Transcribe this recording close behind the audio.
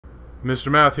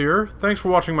Mr. Math here. Thanks for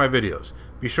watching my videos.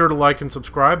 Be sure to like and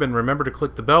subscribe, and remember to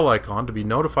click the bell icon to be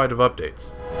notified of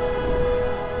updates.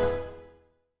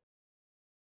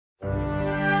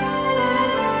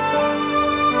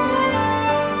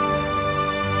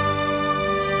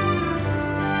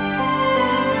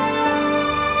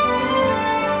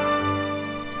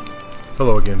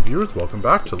 Hello again, viewers. Welcome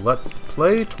back to Let's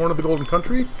Play Torna the Golden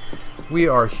Country. We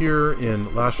are here in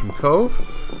Lasham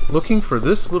Cove, looking for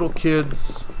this little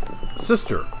kid's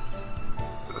sister,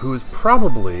 who is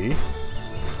probably,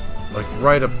 like,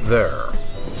 right up there.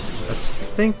 I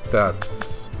think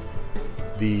that's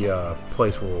the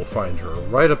place where we'll find her,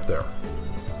 right up there.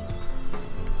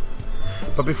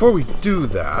 But before we do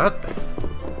that,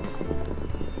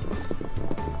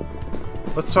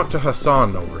 let's talk to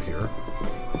Hassan over here.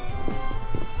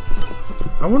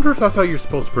 I wonder if that's how you're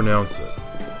supposed to pronounce it.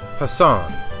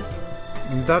 Hassan.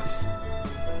 That's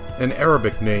an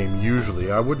Arabic name,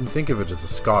 usually. I wouldn't think of it as a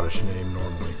Scottish name,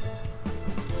 normally.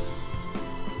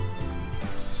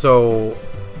 So,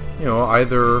 you know,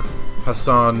 either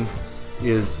Hassan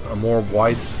is a more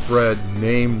widespread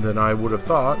name than I would have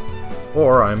thought,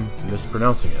 or I'm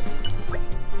mispronouncing it.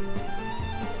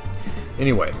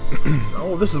 Anyway.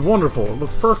 Oh, this is wonderful. It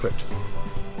looks perfect.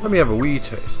 Let me have a wee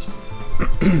taste.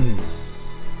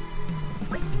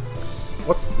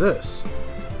 What's this?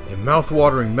 A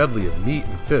mouth-watering medley of meat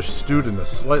and fish stewed in a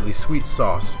slightly sweet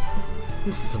sauce.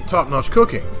 This is some top-notch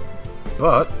cooking.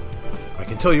 But I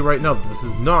can tell you right now that this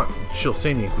is not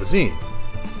Shilsanian cuisine.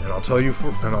 And I'll tell you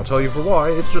for why.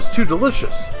 It's just too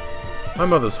delicious. My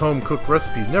mother's home-cooked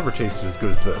recipes never tasted as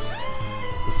good as this.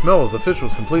 The smell of the fish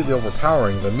was completely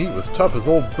overpowering. The meat was tough as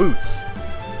old boots.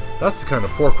 That's the kind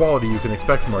of poor quality you can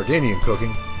expect from Ardanian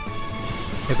cooking.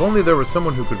 If only there was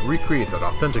someone who could recreate that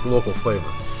authentic local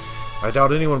flavor. I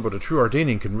doubt anyone but a true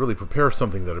Ardanian can really prepare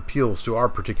something that appeals to our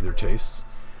particular tastes.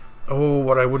 Oh,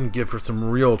 what I wouldn't give for some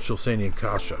real Shilsanian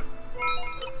kasha.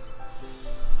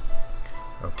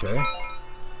 Okay.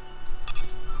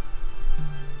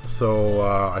 So,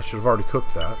 I should have already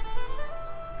cooked that.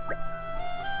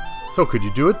 So, could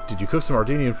you do it? Did you cook some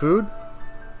Ardanian food?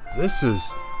 This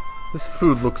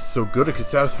food looks so good it could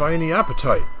satisfy any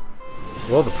appetite.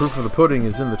 Well, the proof of the pudding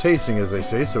is in the tasting, as they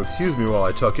say, so excuse me while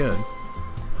I tuck in.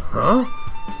 Huh?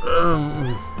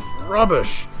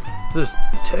 Rubbish! This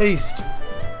taste!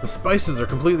 The spices are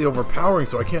completely overpowering,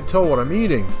 so I can't tell what I'm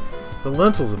eating. The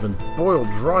lentils have been boiled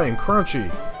dry and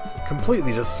crunchy.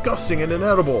 Completely disgusting and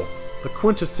inedible. The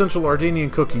quintessential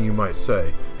Ardanian cooking, you might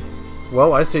say.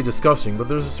 Well, I say disgusting, but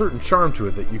there's a certain charm to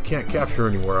it that you can't capture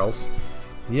anywhere else.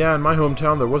 Yeah, in my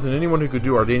hometown, there wasn't anyone who could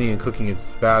do Ardanian cooking as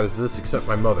bad as this except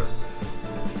my mother.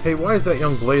 Hey, why is that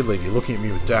young blade lady looking at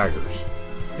me with daggers?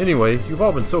 Anyway, you've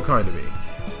all been so kind to me.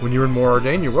 When you're in More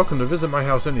Ardain, you're welcome to visit my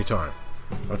house anytime.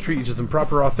 I'll treat you to some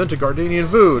proper, authentic Ardanian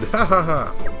food. Ha ha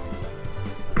ha!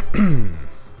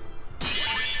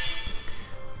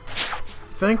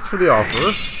 Thanks for the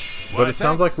offer, but it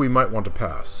sounds like we might want to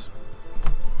pass.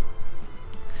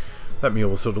 That meal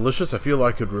was so delicious, I feel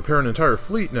I could repair an entire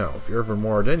fleet now. If you're ever in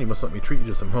More Ardain, you must let me treat you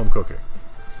to some home cooking.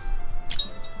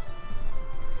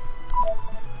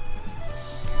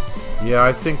 Yeah,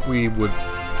 I think we would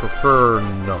prefer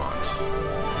not.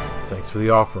 Thanks for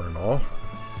the offer and all.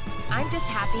 I'm just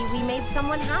happy we made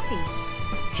someone happy.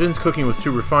 Jin's cooking was too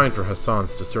refined for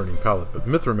Hassan's discerning palate, but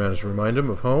Mithra managed to remind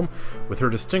him of home with her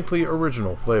distinctly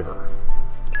original flavor.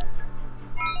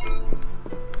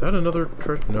 Is that another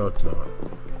treasure? No, it's not.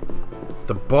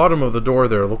 The bottom of the door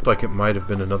there looked like it might have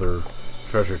been another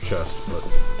treasure chest, but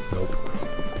nope.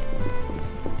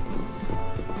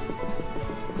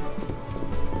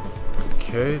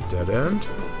 Okay, dead end.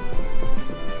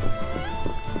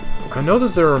 I know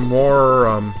that there are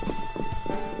more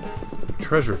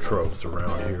treasure troves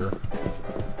around here.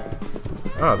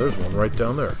 Ah, there's one right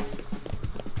down there.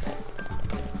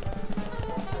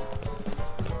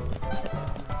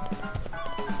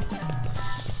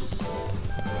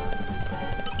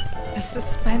 The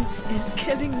suspense is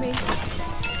killing me.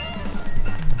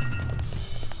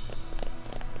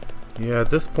 Yeah, at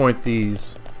this point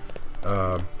these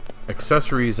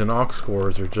accessories and aux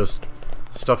cores are just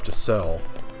stuff to sell.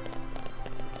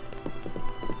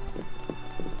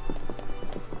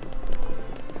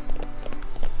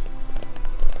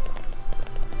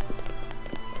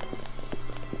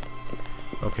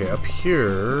 Okay, up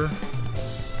here...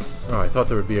 Oh, I thought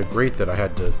there would be a grate that I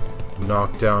had to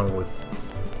knock down with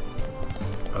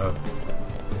a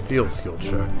field skill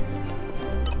check.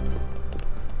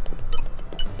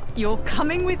 You're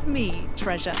coming with me,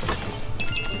 treasure.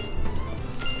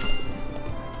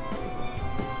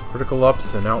 Critical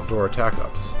ups and outdoor attack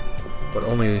ups, but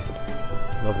only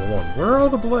Level 1. Where are all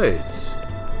the blades?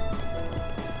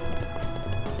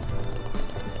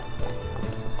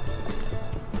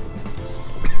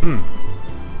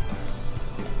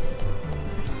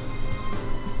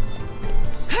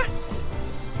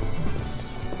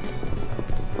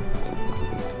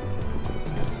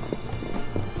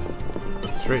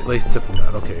 Straight-laced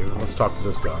diplomat. Okay, let's talk to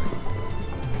this guy.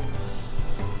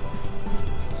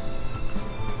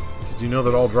 Did you know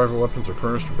that all driver weapons are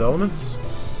furnished with elements?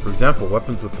 For example,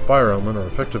 weapons with the fire element are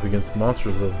effective against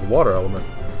monsters of the water element.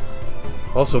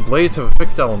 Also, blades have a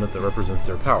fixed element that represents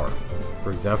their power.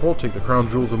 For example, take the crown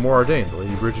jewels of Moradane. The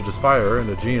Lady Bridget is fire and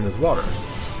Aegean is water.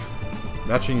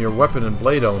 Matching your weapon and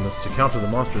blade elements to counter the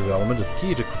monster's element is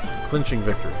key to clinching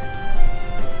victory.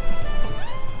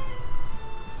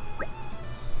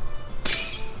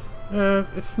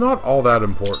 It's not all that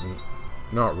important.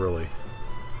 Not really.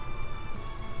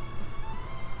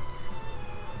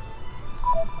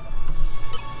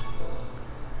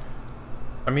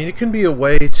 I mean, it can be a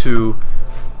way to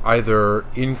either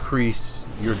increase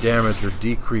your damage or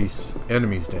decrease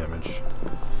enemies' damage.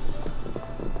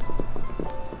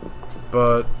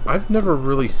 But I've never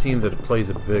really seen that it plays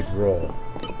a big role.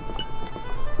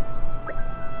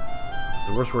 If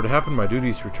the worst were to happen, my duty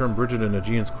is to return Bridget and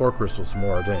Aegean's core crystals to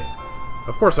Moradane.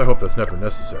 Of course, I hope that's never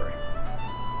necessary.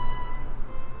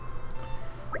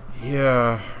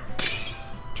 Yeah.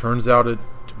 Turns out it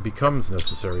becomes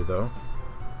necessary, though.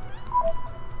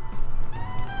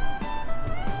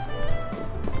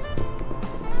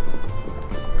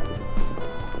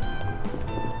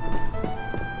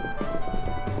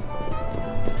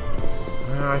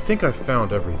 I think I've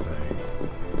found everything.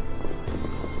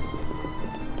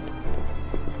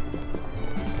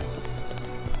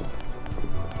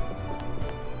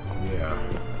 Yeah.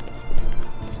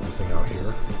 There's nothing out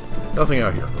here. Nothing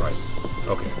out here, right.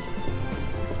 Okay.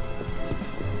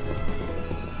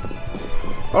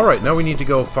 Alright, now we need to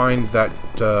go find that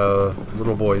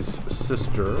little boy's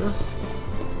sister.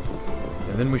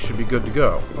 And then we should be good to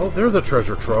go. Oh, there's a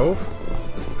treasure trove.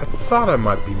 I thought I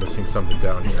might be missing something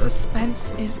down here. The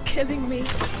suspense is killing me.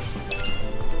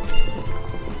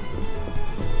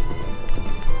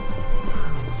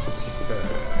 Okay.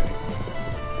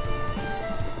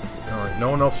 Alright, no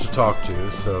one else to talk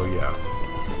to, so yeah.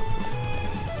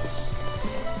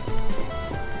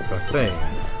 Thing.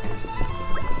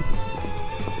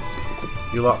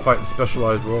 You lot fight in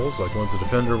specialized roles, like one's a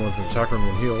defender, one's an attacker, and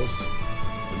one heals.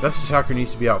 The best attacker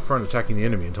needs to be out front attacking the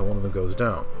enemy until one of them goes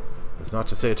down. It's not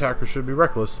to say attackers should be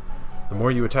reckless. The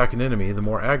more you attack an enemy, the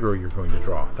more aggro you're going to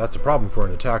draw. That's a problem for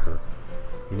an attacker.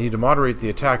 You need to moderate the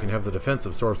attack and have the defense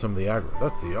absorb some of the aggro.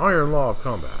 That's the iron law of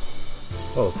combat.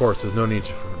 Well, of course, there's no need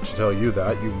to tell you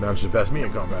that. You managed to best me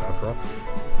in combat, after all.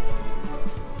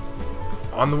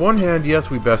 On the one hand, yes,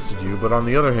 we bested you, but on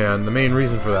the other hand, the main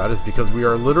reason for that is because we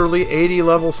are literally 80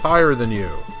 levels higher than you.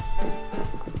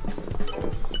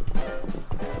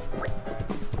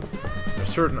 There are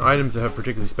certain items that have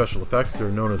particularly special effects. They're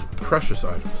known as precious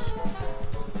items.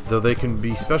 Though they can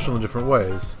be special in different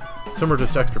ways, some are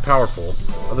just extra powerful,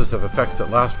 others have effects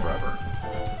that last forever.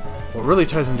 What really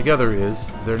ties them together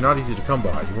is, they're not easy to come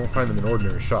by. You won't find them in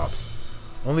ordinary shops.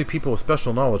 Only people with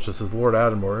special knowledge, such as Lord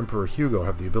Addam or Emperor Hugo,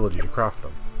 have the ability to craft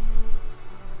them.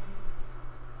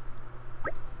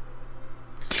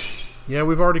 Yeah,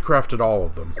 we've already crafted all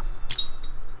of them.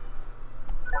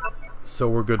 So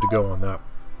we're good to go on that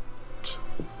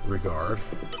regard.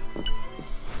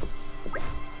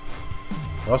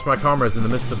 Lost my comrades in the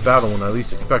midst of battle when I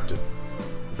least expected.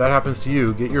 If that happens to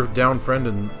you, get to your downed friend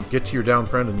and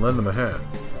lend them a hand.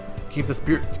 Keep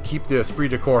the esprit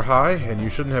de corps high, and you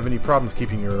shouldn't have any problems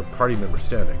keeping your party members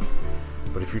standing.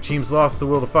 But if your team's lost the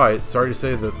will to fight, sorry to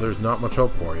say that there's not much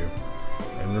hope for you.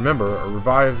 And remember, a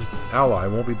revived ally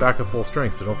won't be back at full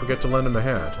strength, so don't forget to lend him a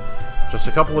hand. Just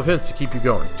a couple of hints to keep you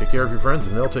going. Take care of your friends,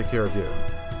 and they'll take care of you.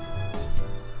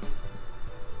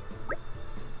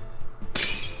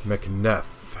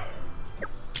 Macneth.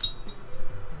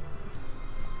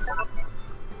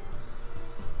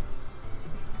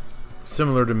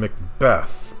 Similar to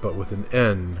Macbeth, but with an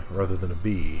N rather than a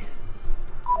B.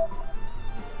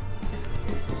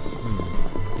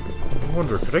 I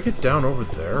wonder, could I get down over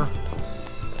there?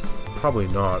 Probably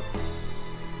not.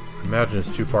 I imagine it's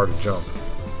too far to jump.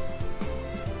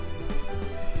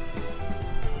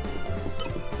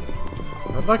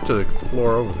 I'd like to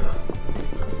explore over there.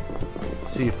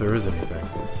 See if there is anything.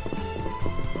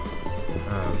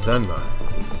 Zenma.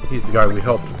 He's the guy we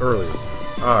helped earlier.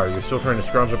 Are you still trying to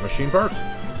scrounge up machine parts?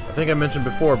 I think I mentioned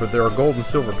before, but there are gold and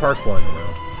silver parts flying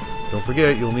around. Don't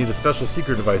forget, you'll need a special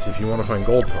secret device if you want to find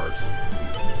gold parts.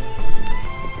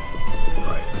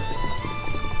 Right.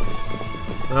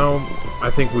 No,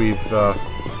 I think we've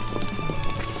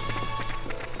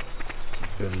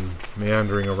been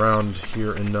meandering around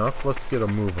here enough. Let's get a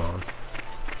move on.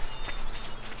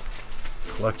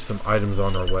 Collect some items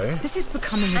on our way. This is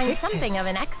becoming addictive. I'm something of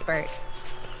an expert.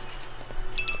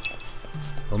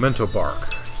 Memento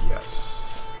bark.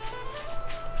 Yes.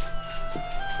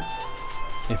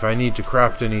 If I need to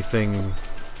craft anything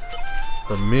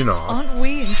for Minoff, Aren't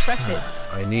we intrepid?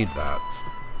 I need that.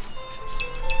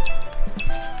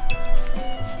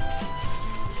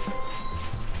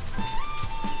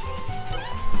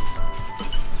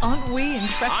 Aren't we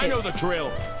intrepid? I know the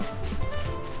drill.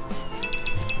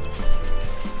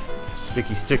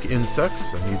 Sticky stick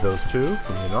insects. I need those too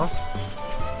from Minoff.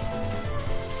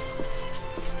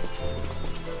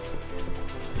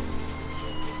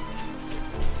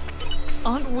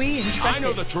 Aren't we intrepid? I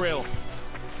know the drill.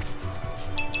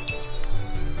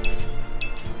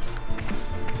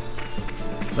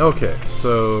 Okay,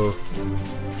 so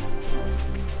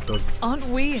Aren't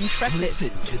we intrepid?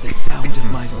 Listen to the sound of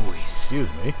my voice. excuse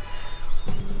me.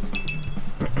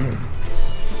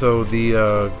 So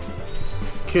the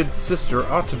kid's sister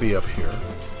ought to be up here.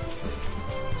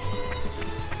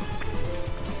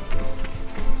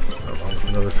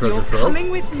 Another treasure You're trove. coming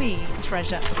with me,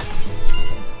 treasure.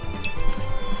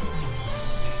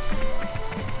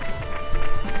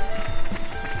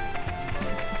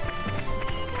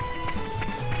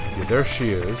 Okay, there she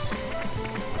is.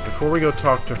 Before we go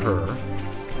talk to her,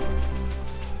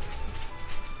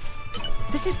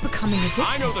 This is becoming addictive.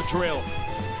 I know the drill.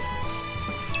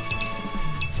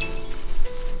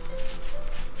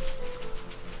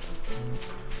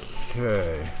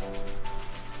 okay.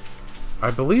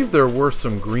 I believe there were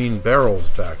some green barrels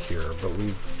back here, but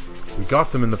we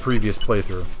got them in the previous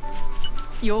playthrough.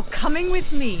 You're coming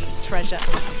with me, treasure.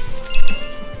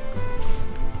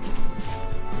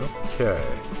 Okay.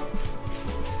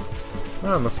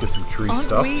 Let's get some tree Aren't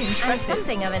stuff. we I'm intrepid?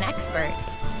 something of an expert.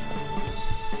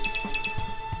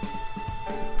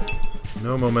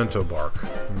 No memento bark.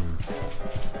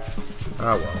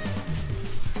 Ah well.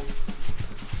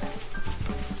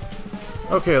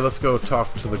 Okay, let's go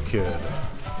talk to the kid.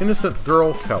 Innocent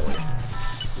girl Kelly.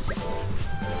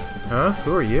 Huh?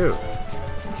 Who are you?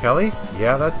 Kelly?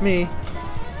 Yeah, that's me.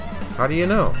 How do you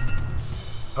know?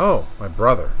 Oh, my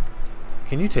brother.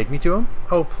 Can you take me to him?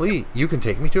 Oh, please. You can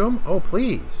take me to him? Oh,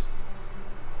 please.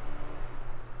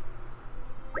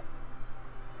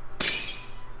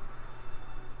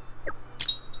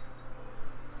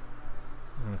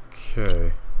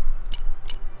 Okay.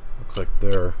 Looks like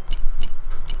they're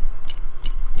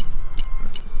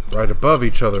right above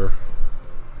each other.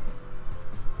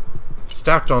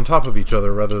 Stacked on top of each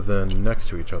other rather than next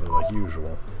to each other like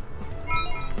usual.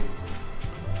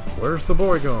 Where's the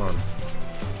boy gone?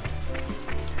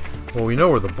 Well, we know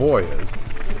where the boy is.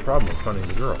 The problem is finding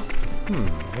the girl.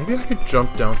 Maybe I could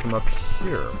jump down from up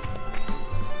here.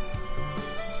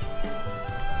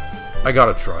 I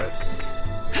gotta try it.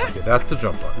 Okay, that's the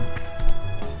jump button.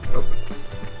 Oh.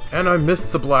 And I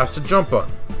missed the blasted jump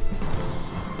button.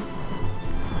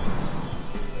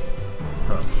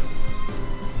 Huh.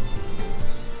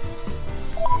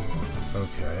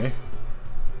 Okay.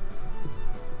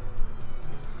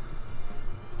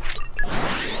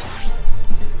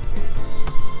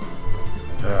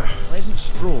 Pleasant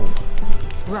stroll.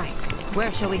 Right.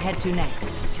 Where shall we head to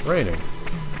next? It's raining.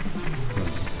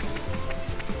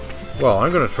 Well,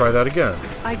 I'm gonna try that again.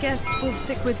 I guess we'll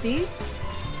stick with these.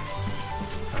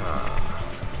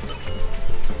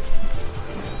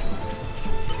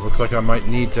 Looks like I might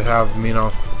need to have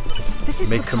Minoff This is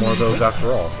make some more of those becoming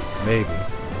after all. Maybe.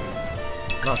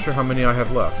 Not sure how many I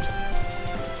have left.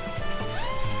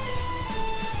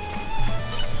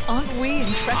 addictive. Aren't we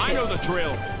intrepid? I know the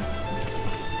drill.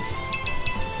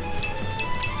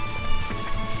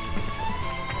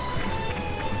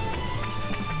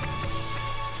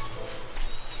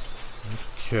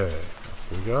 Okay,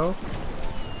 up we go.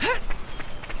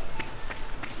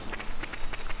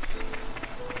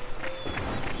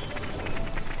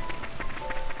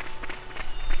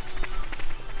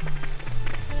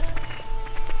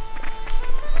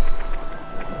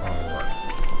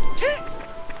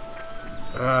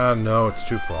 No, it's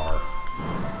too far.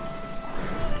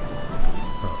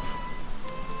 Huh.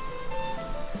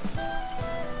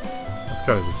 That's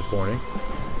kind of disappointing.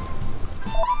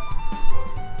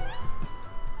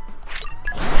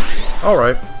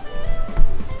 Alright.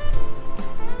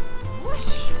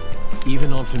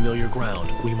 Even on familiar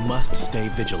ground, we must stay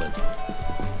vigilant.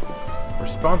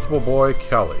 Responsible boy,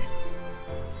 Kelly.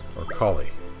 Or Collie.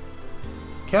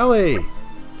 Kelly!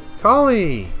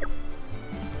 Collie!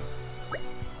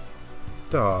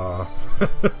 Duh.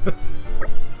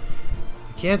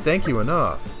 Can't thank you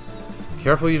enough.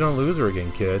 Careful you don't lose her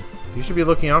again, kid. You should be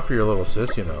looking out for your little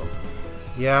sis, you know.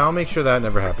 Yeah, I'll make sure that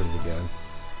never happens again.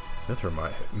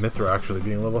 Mithra actually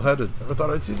being level-headed. Never thought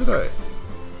I'd see today.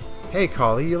 Hey,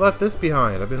 Collie, you left this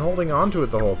behind. I've been holding on to it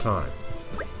the whole time.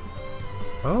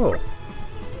 Oh.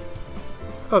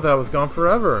 I thought that was gone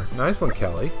forever. Nice one,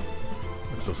 Kelly.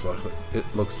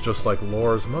 It looks just like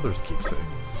Laura's mother's keepsake.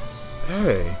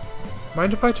 Hey,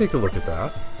 mind if I take a look at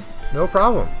that? No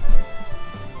problem.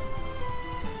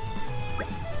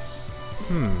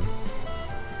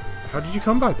 How did you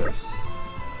come by this?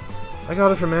 I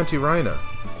got it from Auntie Rhina.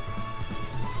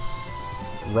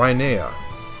 Rhinea.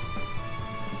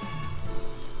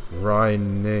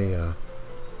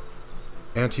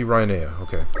 Auntie Rhinea,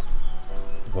 okay.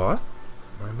 What?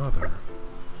 My mother.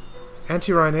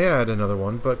 Auntie Rhinea had another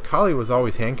one, but Collie was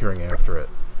always hankering after it.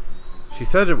 She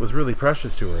said it was really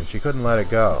precious to her and she couldn't let it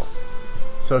go.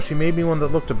 So she made me one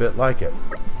that looked a bit like it.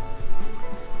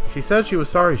 She said she was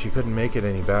sorry she couldn't make it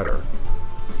any better.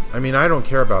 I mean, I don't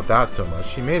care about that so much.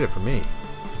 She made it for me.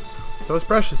 So it's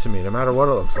precious to me, no matter what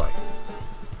it looks like.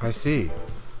 I see.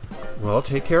 Well,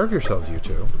 take care of yourselves, you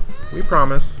two. We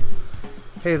promise.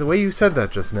 Hey, the way you said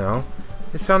that just now,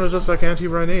 it sounded just like Auntie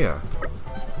Rhinea.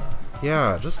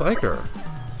 Yeah, just like her.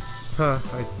 Huh,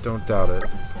 I don't doubt it.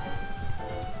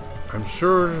 I'm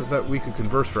sure that we could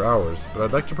converse for hours, but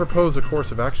I'd like to propose a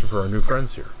course of action for our new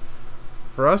friends here.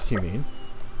 For us, you mean?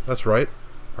 That's right.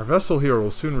 Our vessel here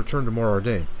will soon return to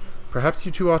Morardain. Perhaps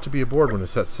you two ought to be aboard when it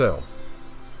sets sail.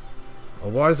 A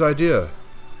wise idea.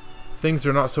 Things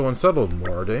are not so unsettled in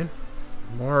Morardain.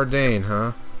 Morardain,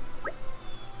 huh?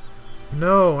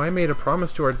 No, I made a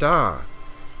promise to Addam.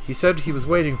 He said he was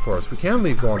waiting for us. We can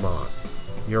leave Gormott.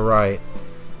 You're right.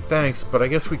 Thanks, but I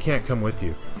guess we can't come with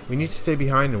you. We need to stay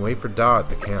behind and wait for Da at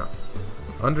the camp.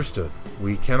 Understood.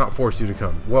 We cannot force you to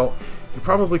come. Well, you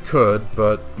probably could,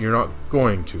 but you're not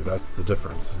going to. That's the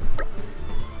difference.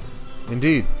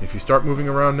 Indeed, if you start moving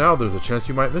around now, there's a chance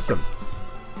you might miss him.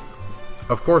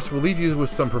 Of course, we'll leave you with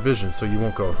some provisions so you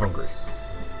won't go hungry.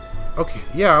 Okay,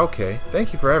 yeah, okay.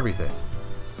 Thank you for everything.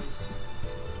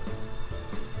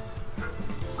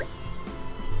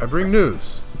 I bring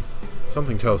news.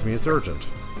 Something tells me it's urgent.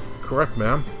 Correct,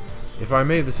 ma'am. If I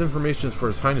may, this information is for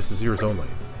His Highness's ears only.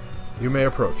 You may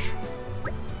approach.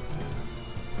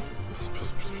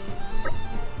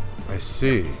 I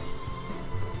see.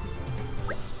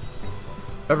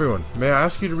 Everyone, may I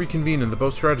ask you to reconvene in the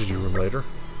boat strategy room later?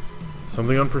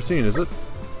 Something unforeseen, is it?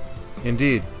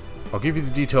 Indeed. I'll give you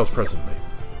the details presently.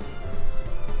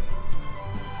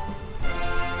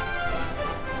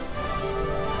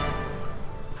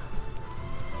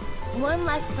 One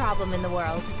less problem in the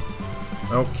world.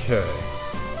 Okay.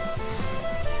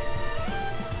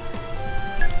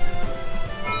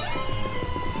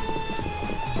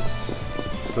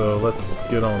 So let's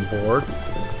get on board.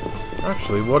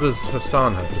 Actually, what does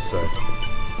Hassan have to say?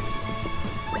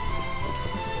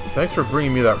 Thanks for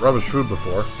bringing me that rubbish food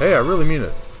before. Hey, I really mean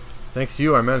it. Thanks to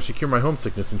you, I managed to cure my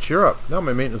homesickness and cheer up. Now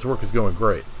my maintenance work is going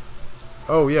great.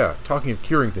 Oh yeah, talking of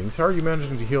curing things, how are you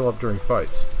managing to heal up during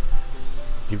fights?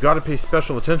 You've got to pay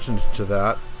special attention to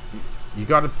that. You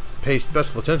got to pay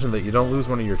special attention that you don't lose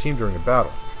one of your team during a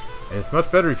battle. And it's much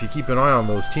better if you keep an eye on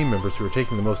those team members who are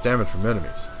taking the most damage from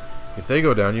enemies. If they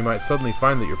go down, you might suddenly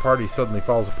find that your party suddenly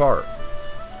falls apart.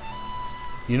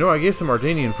 You know, I gave some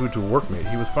Ardanian food to a workmate.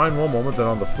 He was fine one moment, then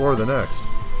on the floor the next.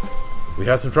 We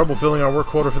had some trouble filling our work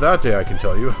quota for that day, I can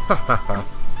tell you. Ha ha ha.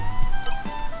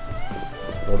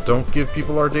 Well, don't give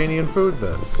people Ardanian food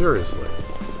then, seriously.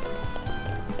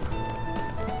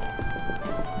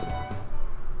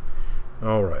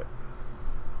 Alright.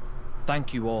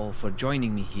 Thank you all for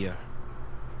joining me here.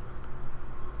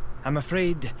 I'm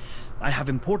afraid I have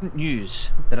important news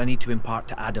that I need to impart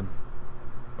to Addam.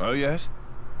 Oh, yes?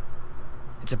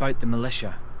 It's about the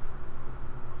militia.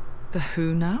 The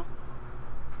who now?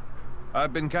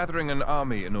 I've been gathering an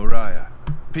army in Uriah.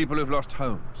 People who've lost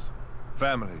homes,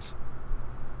 families.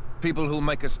 People who'll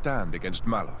make a stand against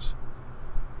Malos.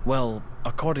 Well,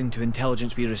 according to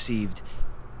intelligence we received,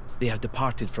 they have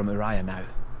departed from Uriah now.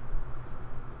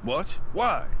 What?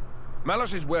 Why?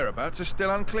 Malos' whereabouts are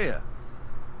still unclear.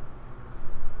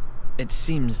 It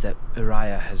seems that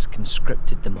Uriah has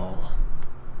conscripted them all.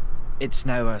 It's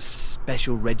now a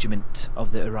special regiment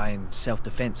of the Urian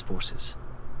Self-Defense Forces.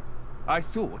 I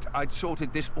thought I'd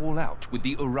sorted this all out with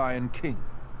the Urian King.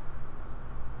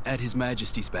 At His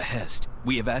Majesty's behest,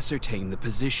 we have ascertained the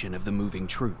position of the moving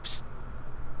troops.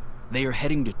 They are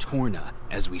heading to Torna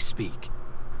as we speak.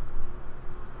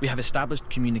 We have established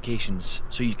communications,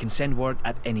 so you can send word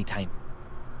at any time.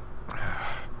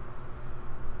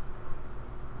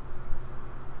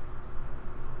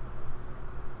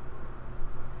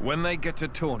 When they get to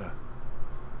Torna,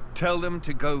 tell them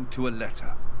to go to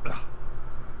Aletta. Ugh.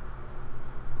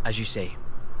 As you say.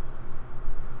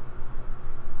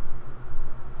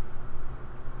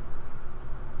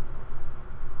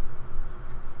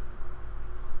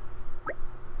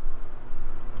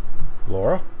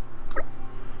 Laura?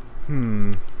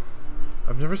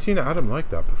 I've never seen Addam like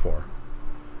that before.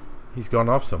 He's gone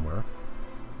off somewhere.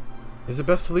 Is it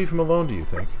best to leave him alone, do you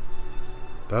think?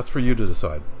 That's for you to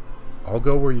decide. I'll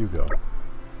go where you go.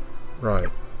 Right.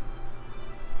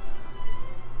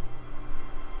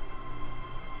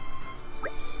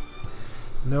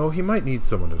 No, he might need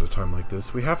someone at a time like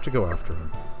this. We have to go after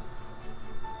him.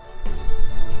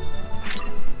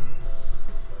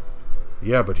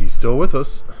 Yeah, but he's still with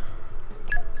us.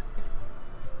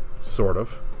 Sort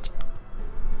of.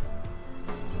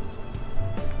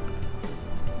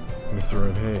 Mithra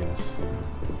and Hayes.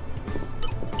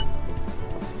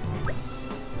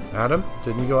 Addam,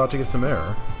 didn't you go out to get some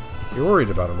air? You're worried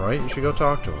about him, right? You should go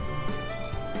talk to him.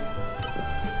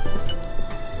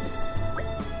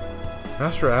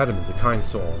 Master Addam is a kind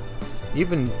soul.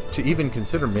 Even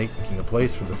consider making a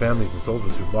place for the families of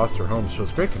soldiers who've lost their homes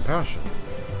shows great compassion.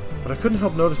 But I couldn't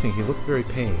help noticing he looked very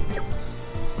pained.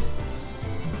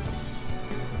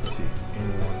 Let's see.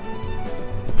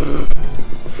 Anyone?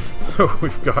 So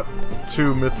we've got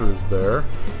 2 Mithras there.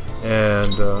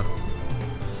 And,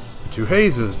 2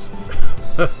 Haze's.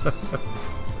 That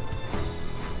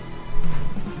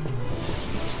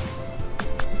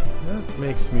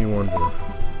makes me wonder.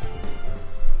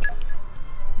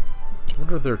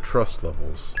 What are their trust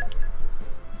levels?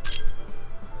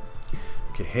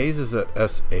 Okay, Hayes is at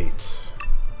S8.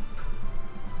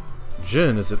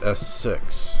 Jin is at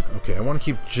S6. Okay, I want to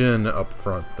keep Jin up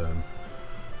front then.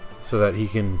 So that he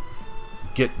can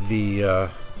get the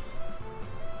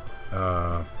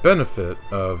benefit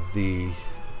of the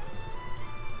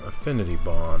affinity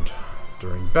bond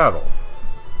during battle.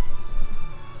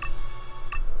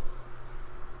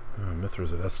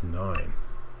 Mithra's at S9.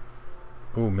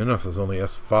 Ooh, Minos is only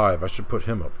S5. I should put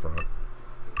him up front.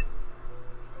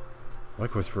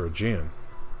 Likewise for Aegean.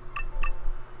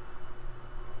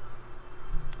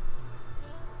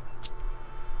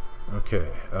 Okay,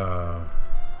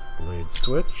 blade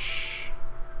switch.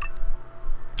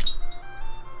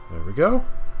 There we go.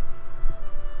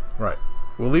 Right,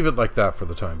 we'll leave it like that for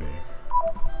the time being.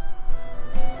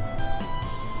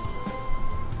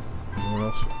 Anyone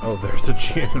else? Oh, there's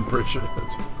Aegean and Bridget.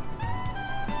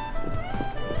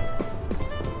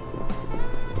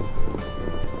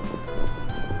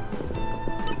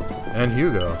 And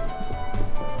Hugo.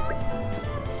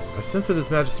 I sense that His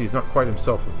Majesty is not quite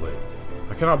himself of late.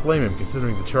 I cannot blame him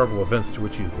considering the terrible events to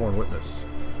which he is borne witness.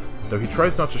 Though he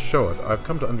tries not to show it, I have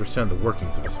come to understand the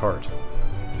workings of his heart.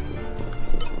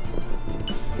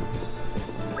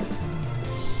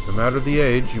 No matter the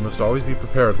age, you must always be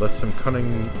prepared lest some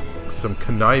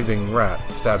conniving rat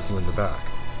stabs you in the back.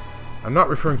 I'm not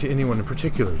referring to anyone in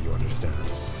particular, you understand.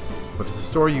 But it's a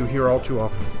story you hear all too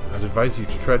often. I'd advise you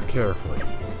to tread carefully.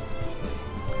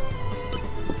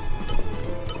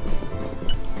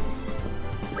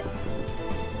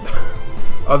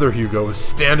 Other Hugo is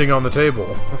standing on the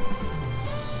table.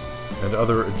 And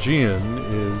other Aegean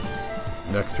is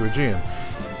next to Aegean.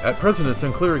 At present, it's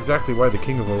unclear exactly why the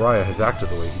King of Oriah has acted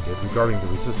the way he did regarding the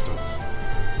resistance.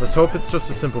 Let's hope it's just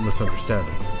a simple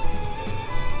misunderstanding.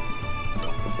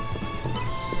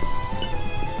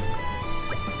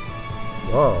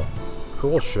 Whoa,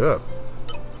 cool ship.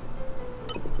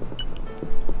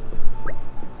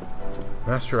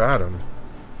 Master Addam.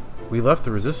 We left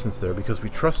the resistance there because we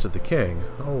trusted the king.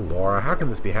 Oh, Laura, how can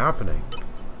this be happening?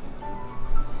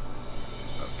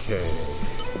 Okay.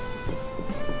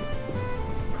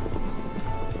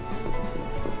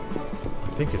 I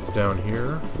think it's down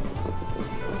here.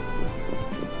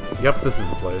 Yep, this is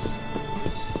the place.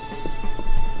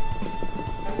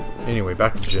 Anyway,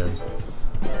 back to Jin.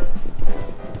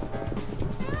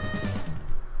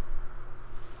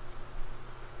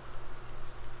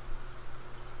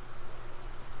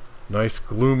 Nice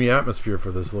gloomy atmosphere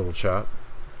for this little chat.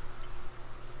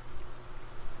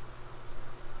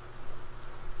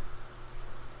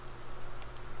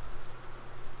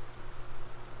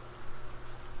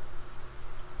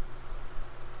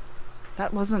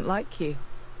 That wasn't like you.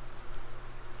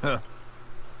 Huh.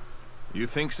 You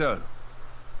think so?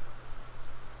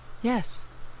 Yes.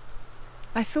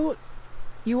 I thought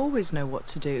you always know what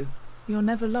to do. You're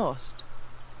never lost.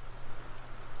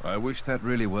 I wish that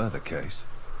really were the case.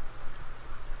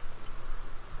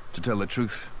 To tell the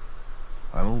truth,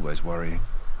 I'm always worrying.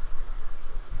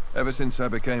 Ever since I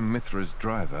became Mithra's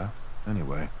driver,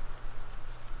 anyway.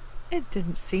 It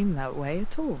didn't seem that way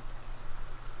at all.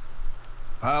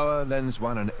 Power lends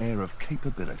one an air of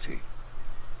capability.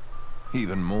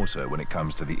 Even more so when it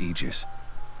comes to the Aegis.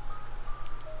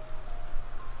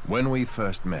 When we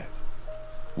first met,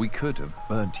 we could have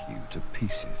burnt you to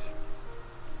pieces.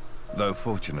 Though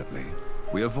fortunately,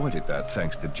 we avoided that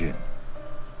thanks to Jin.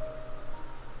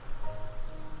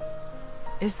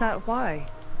 Is that why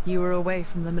you were away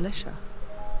from the militia?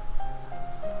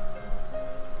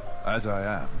 As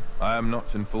I am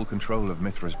not in full control of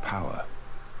Mithra's power.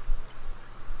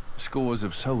 Scores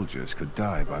of soldiers could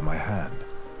die by my hand.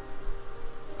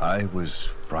 I was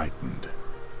frightened.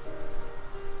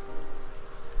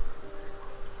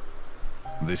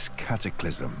 This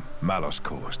cataclysm Malos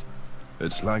caused,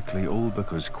 it's likely all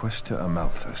because Questa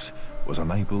Amalthus was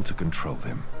unable to control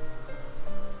him.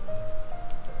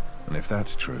 And if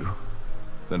that's true,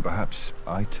 then perhaps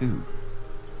I too.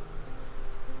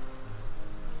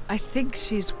 I think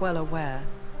she's well aware.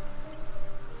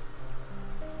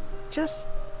 Just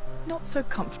not so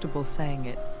comfortable saying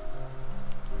it.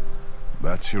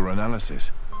 That's your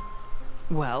analysis.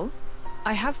 Well,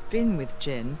 I have been with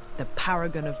Jin, the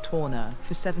paragon of Torna,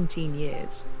 for 17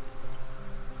 years.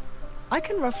 I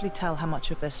can roughly tell how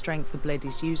much of their strength the blade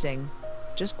is using,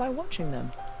 just by watching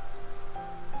them.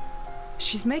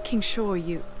 She's making sure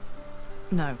you...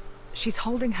 No, she's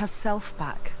holding herself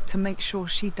back to make sure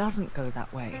she doesn't go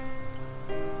that way.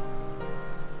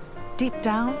 Deep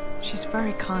down, she's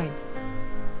very kind.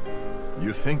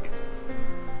 You think?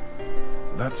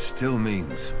 That still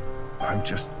means I'm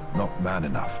just not man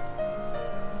enough.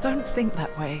 Don't think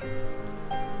that way.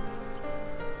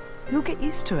 You'll get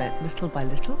used to it, little by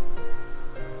little.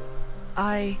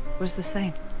 I was the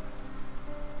same.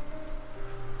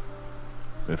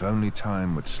 If only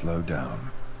time would slow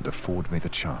down and afford me the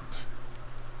chance.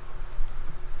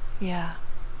 Yeah.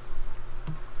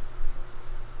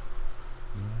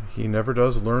 He never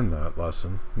does learn that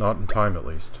lesson. Not in time, at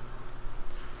least.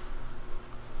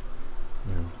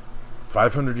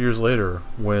 500 years later,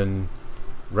 when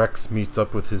Rex meets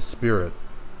up with his spirit,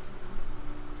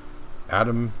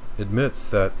 Addam admits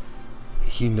that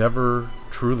he never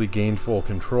truly gained full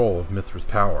control of Mithra's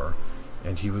power,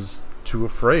 and he was too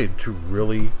afraid to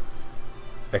really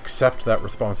accept that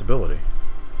responsibility.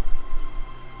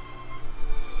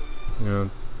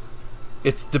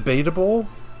 It's debatable,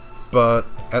 but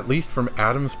at least from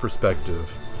Addam's perspective,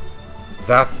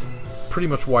 that's pretty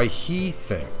much why he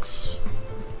thinks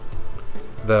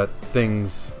that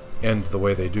things end the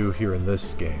way they do here in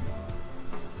this game.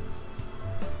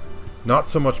 Not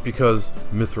so much because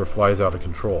Mithra flies out of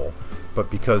control, but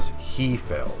because he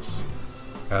fails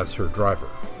as her driver.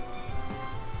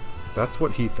 That's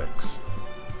what he thinks.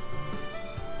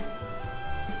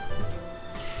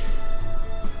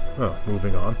 Well,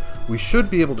 moving on. We should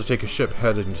be able to take a ship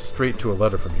headed straight to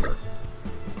Aletta from here.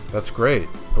 That's great,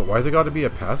 but why's it got to be a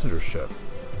passenger ship?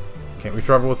 Can't we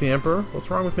travel with the Emperor? What's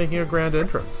wrong with making a grand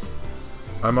entrance?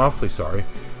 I'm awfully sorry.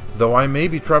 Though I may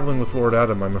be traveling with Lord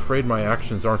Addam, I'm afraid my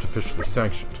actions aren't officially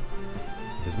sanctioned.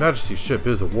 His Majesty's ship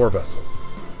is a war vessel.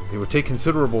 It would take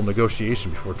considerable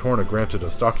negotiation before Torna granted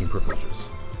us docking privileges.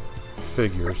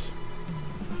 Figures.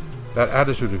 That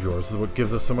attitude of yours is what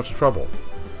gives us so much trouble.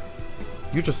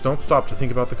 You just don't stop to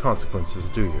think about the consequences,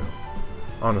 do you?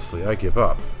 Honestly, I give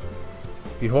up.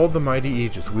 Behold the mighty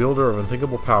Aegis, wielder of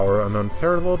unthinkable power and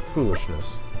unparalleled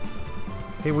foolishness.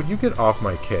 Hey, would you get off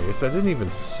my case? I didn't even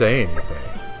say anything.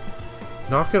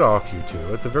 Knock it off, you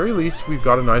two. At the very least, we've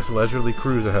got a nice leisurely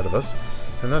cruise ahead of us,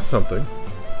 and that's something.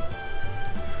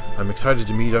 I'm excited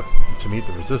to meet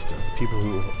the Resistance, people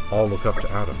who all look up to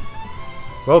Addam.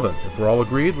 Well then, if we're all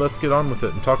agreed, let's get on with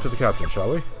it and talk to the captain,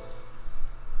 shall we?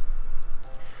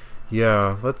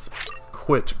 Yeah, let's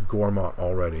quit Gormott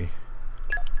already.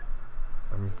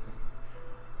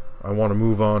 I want to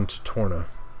move on to Torna.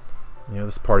 Yeah,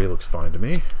 this party looks fine to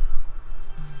me.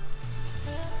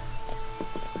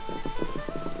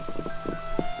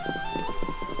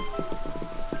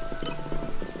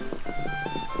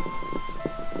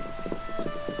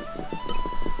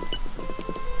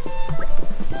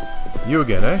 You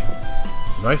again, eh?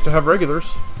 Nice to have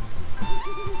regulars.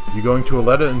 You going to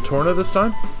Aletta and Torna this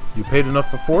time? You paid enough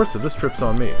before, so this trip's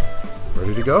on me.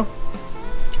 Ready to go?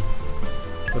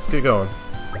 Let's get going.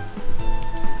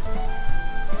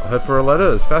 I'll head for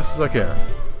Aletta as fast as I can.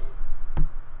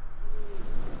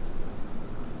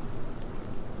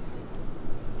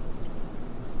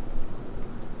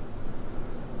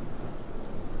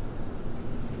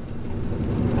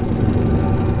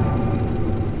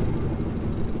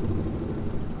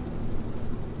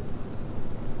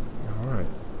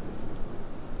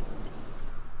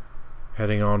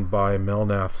 Heading on by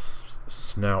Melnath's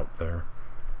snout there.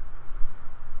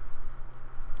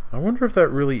 I wonder if that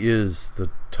really is the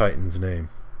Titan's name.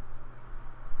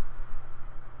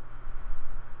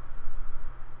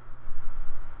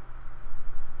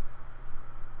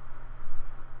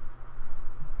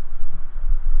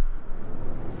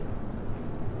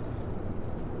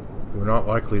 We're not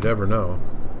likely to ever know.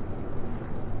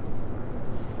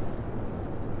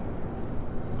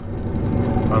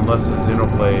 Unless the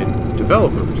Xenoblade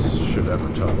developers should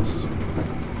ever tell us.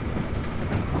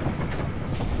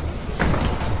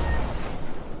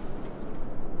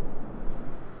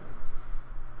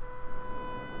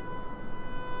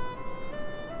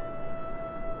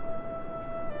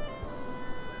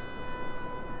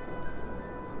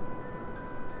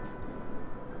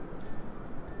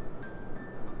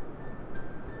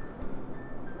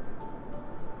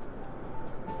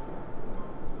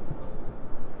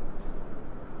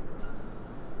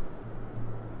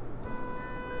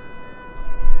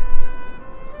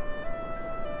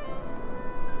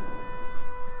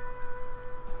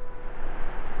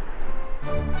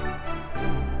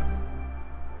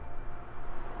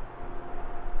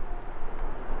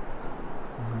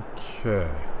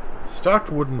 Okay. Stocked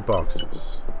wooden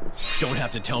boxes. Don't have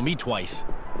to tell me twice.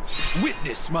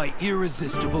 Witness my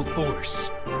irresistible force.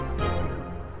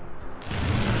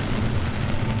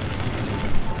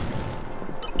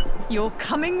 You're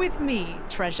coming with me,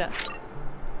 treasure.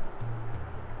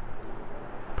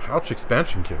 Pouch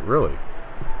expansion kit, really?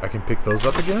 I can pick those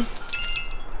up again?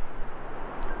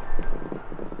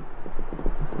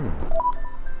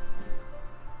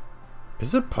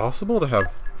 Is it possible to have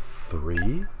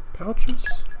 3 pouches?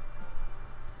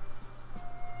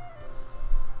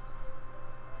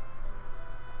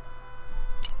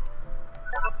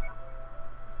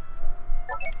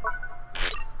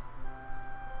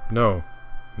 No.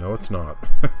 No, it's not.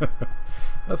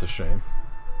 That's a shame.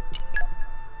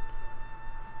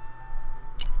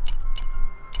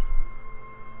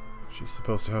 She's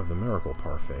supposed to have the miracle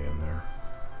parfait in there.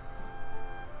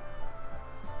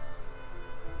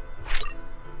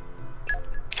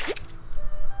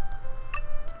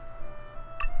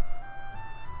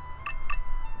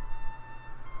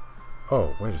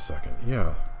 Oh, wait a second.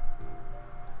 Yeah.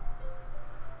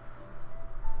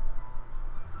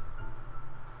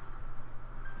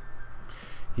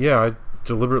 Yeah, I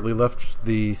deliberately left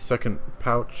the second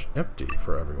pouch empty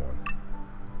for everyone.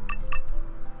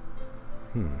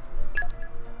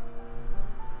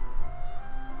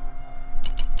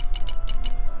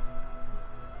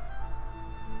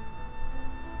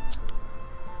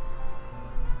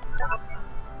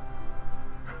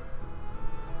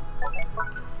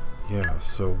 Yeah,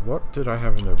 so what did I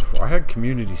have in there before? I had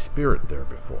community spirit there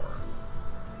before.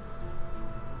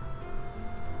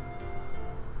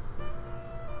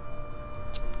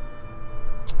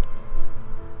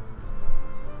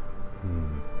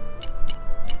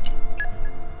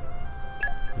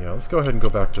 Yeah, let's go ahead and go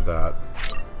back to that.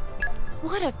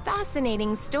 What a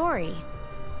fascinating story.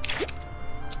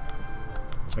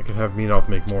 I can have Meanoff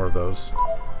make more of those.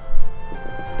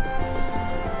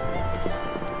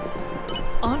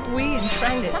 Aren't we I'm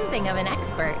intrepid? something of an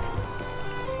expert.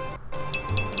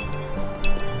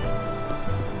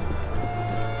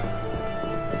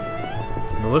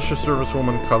 Militia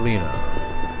servicewoman Kalina.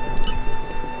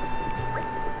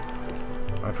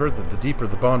 I've heard that the deeper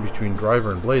the bond between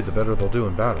driver and blade, the better they'll do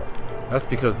in battle. That's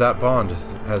because that bond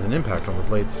has an impact on the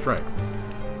blade's strength.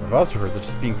 I've also heard that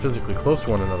just being physically close to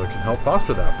one another can help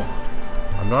foster that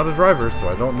bond. I'm not a driver, so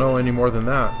I don't know any more than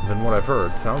what I've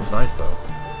heard. Sounds nice, though.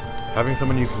 Having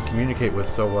someone you can communicate with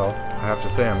so well, I have to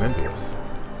say I'm envious.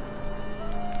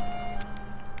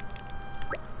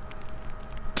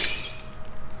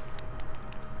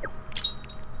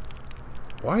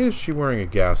 Why is she wearing a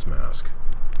gas mask?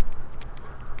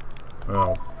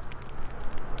 Well,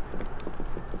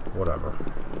 whatever.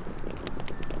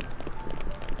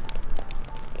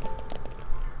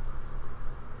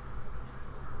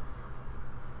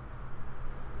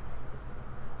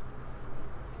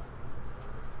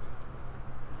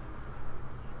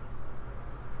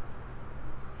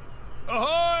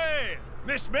 Ahoy!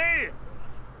 Miss me?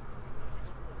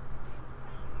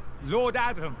 Lord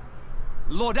Addam.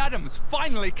 Lord Addam's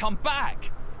finally come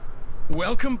back!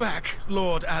 Welcome back,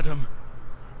 Lord Addam.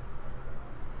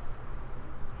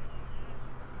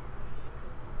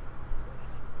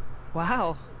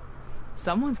 Wow.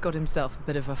 Someone's got himself a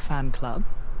bit of a fan club.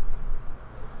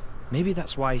 Maybe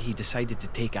that's why he decided to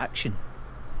take action.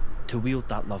 To wield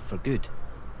that love for good.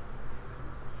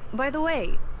 By the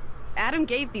way, Addam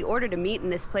gave the order to meet in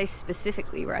this place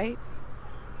specifically, right?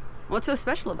 What's so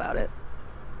special about it?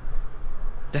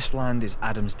 This land is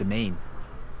Addam's domain.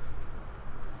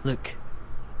 Look,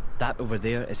 that over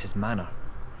there is his manor.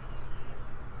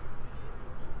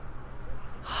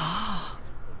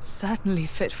 Certainly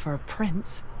fit for a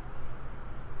prince.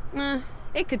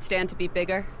 It could stand to be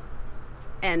bigger.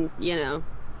 And, you know,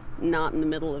 not in the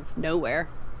middle of nowhere.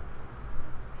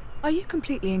 Are you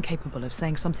completely incapable of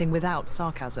saying something without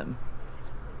sarcasm?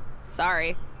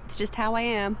 Sorry, it's just how I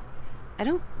am. I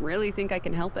don't really think I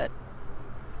can help it.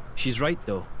 She's right,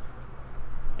 though.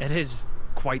 It is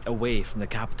quite away from the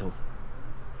capital.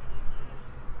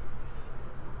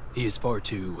 He is far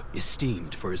too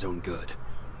esteemed for his own good.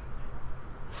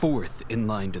 Fourth in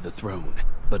line to the throne,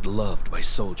 but loved by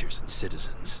soldiers and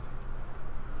citizens.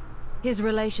 His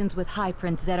relations with High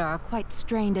Prince Zeta are quite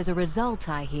strained as a result,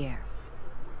 I hear.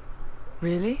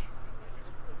 Really?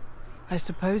 I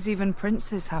suppose even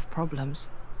princes have problems.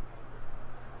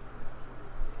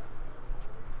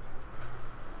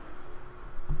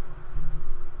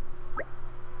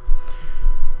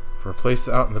 For a place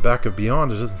out in the back of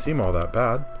Beyond, it doesn't seem all that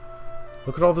bad.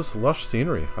 Look at all this lush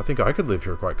scenery. I think I could live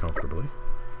here quite comfortably.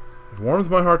 It warms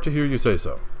my heart to hear you say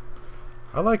so.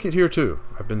 I like it here too.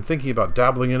 I've been thinking about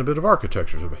dabbling in a bit of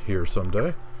architecture here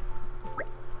someday.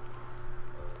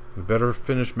 We better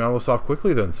finish Malos off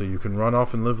quickly then, so you can run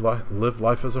off and live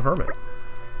life as a hermit.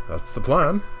 That's the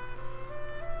plan.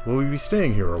 Will we be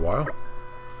staying here a while?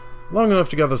 Long enough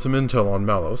to gather some intel on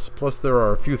Malos, plus there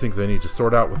are a few things I need to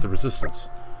sort out with the Resistance.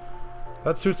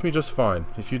 That suits me just fine.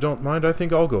 If you don't mind, I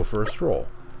think I'll go for a stroll.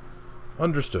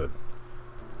 Understood.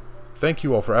 Thank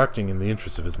you all for acting in the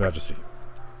interest of His Majesty.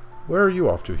 Where are you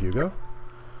off to, Hugo?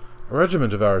 A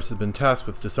regiment of ours has been tasked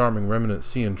with disarming remnant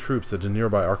Cian troops at a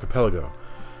nearby archipelago.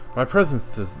 My presence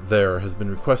there has been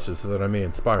requested so that I may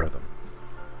inspire them.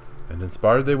 And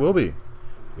inspired they will be.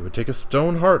 It would take a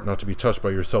stone heart not to be touched by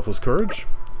your selfless courage.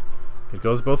 It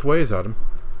goes both ways, Addam.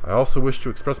 I also wish to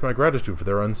express my gratitude for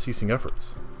their unceasing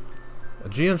efforts.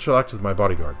 Aegean shall act as my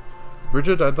bodyguard.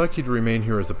 Bridget, I'd like you to remain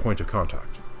here as a point of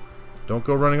contact. Don't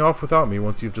go running off without me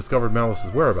once you've discovered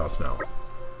Malos's whereabouts now.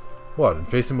 What, and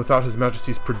face him without His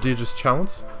Majesty's prodigious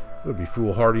challenge? It would be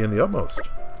foolhardy in the utmost.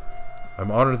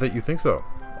 I'm honored that you think so.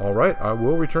 All right, I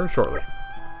will return shortly.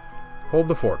 Hold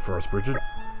the fort for us, Bridget.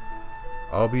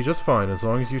 I'll be just fine as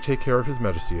long as you take care of His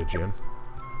Majesty, Aegean.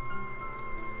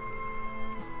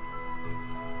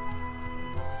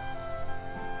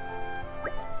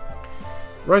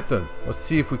 Right then, let's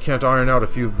see if we can't iron out a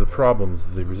few of the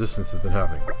problems the Resistance has been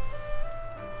having.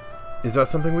 Is that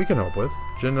something we can help with?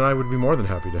 Jin and I would be more than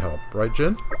happy to help, right,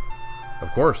 Jin?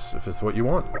 Of course, if it's what you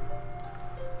want.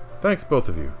 Thanks, both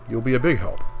of you. You'll be a big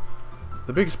help.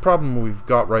 The biggest problem we've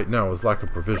got right now is lack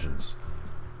of provisions.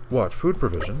 What, food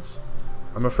provisions?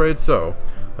 I'm afraid so.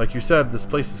 Like you said, this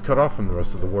place is cut off from the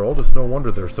rest of the world. It's no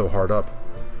wonder they're so hard up.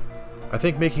 I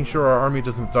think making sure our army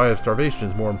doesn't die of starvation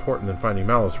is more important than finding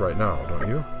Malos right now, don't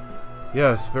you?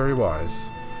 Yes, very wise.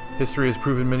 History has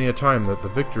proven many a time that the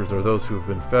victors are those who have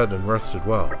been fed and rested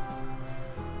well.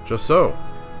 Just so.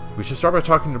 We should start by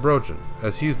talking to Brojin,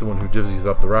 as he's the one who divvies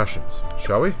up the rations,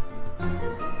 shall we?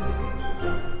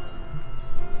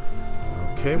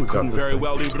 Okay, we couldn't very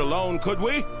well leave it alone, could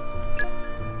we?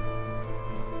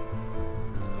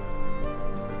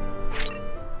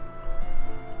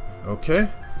 Okay,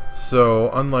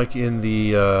 so unlike in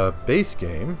the base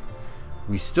game,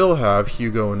 we still have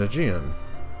Hugo and Aegean,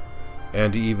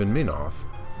 and even Minoth.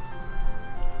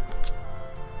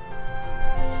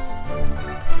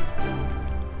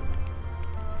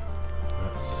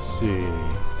 Let's see.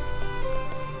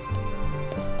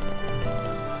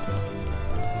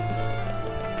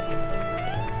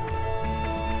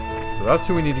 So that's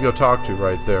who we need to go talk to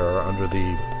right there under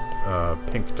the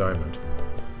pink diamond.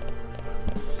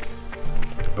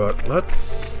 But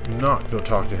let's not go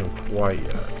talk to him quite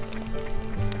yet.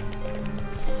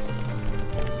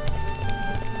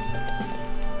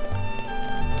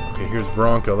 Okay, here's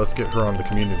Veronica. Let's get her on the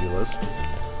community list.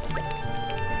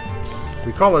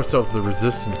 We call ourselves the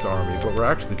Resistance Army, but we're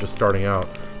actually just starting out.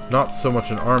 Not so much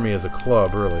an army as a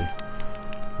club, really.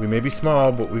 We may be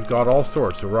small, but we've got all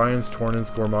sorts. Orions,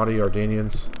 Tornans, Gormotti,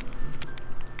 Ardanians.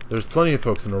 There's plenty of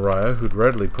folks in Oriah who'd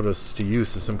readily put us to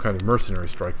use as some kind of mercenary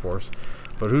strike force.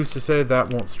 But who's to say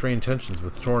that won't strain tensions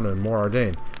with Torna and more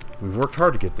Ardane? We've worked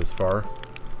hard to get this far.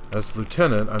 As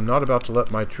lieutenant, I'm not about to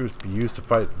let my troops be used to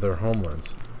fight their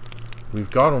homelands.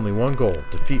 We've got only one goal,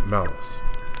 defeat Malos.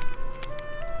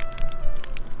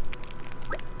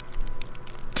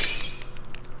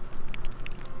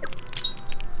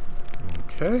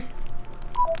 Okay.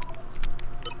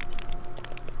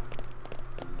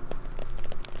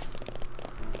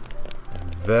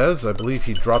 And Vez, I believe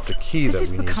he dropped a key that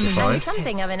we need to find.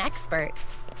 Something of an expert.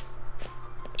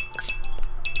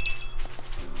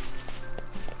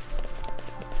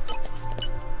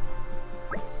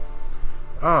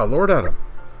 Ah, Lord Addam.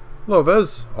 Hello,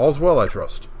 Vez. All's well, I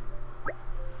trust.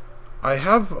 I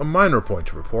have a minor point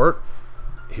to report.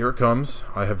 Here it comes.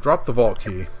 I have dropped the vault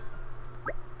key.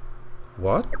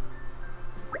 What?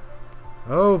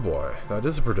 Oh boy, that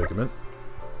is a predicament.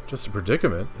 Just a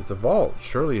predicament? It's a vault.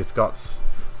 Surely it's got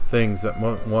things that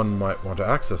one might want to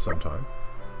access sometime.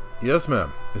 Yes,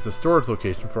 ma'am. It's a storage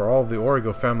location for all the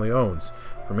Origo family owns,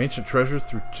 from ancient treasures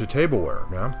through to tableware,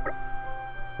 ma'am.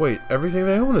 Wait, everything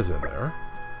they own is in there?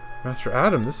 Master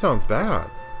Addam, this sounds bad.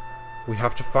 We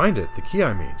have to find it, the key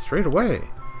I mean, straight away.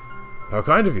 How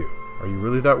kind of you. Are you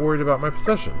really that worried about my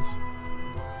possessions?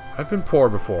 I've been poor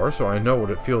before, so I know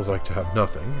what it feels like to have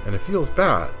nothing, and it feels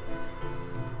bad.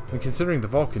 And considering the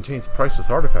vault contains priceless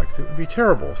artifacts, it would be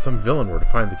terrible if some villain were to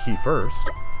find the key first.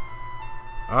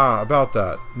 Ah, about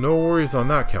that. No worries on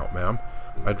that count, ma'am.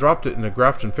 I dropped it in a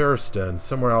Grafton Ferris den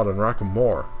somewhere out on Rackham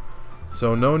Moor.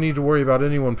 So no need to worry about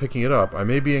anyone picking it up. I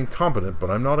may be incompetent, but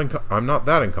I'm not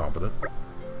that incompetent.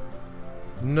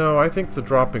 No, I think the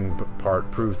dropping part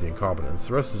proves the incompetence.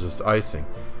 The rest is just icing.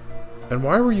 And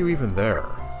why were you even there?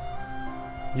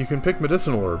 You can pick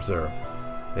medicinal herbs there.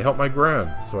 They help my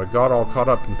gran, so I got all caught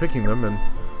up in picking them,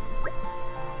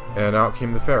 and out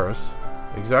came the Ferris.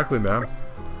 Exactly, ma'am.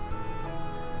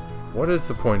 What is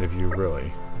the point of you,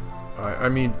 really? I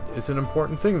mean, it's an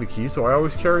important thing, the key, so I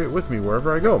always carry it with me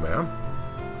wherever I go, ma'am.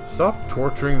 Stop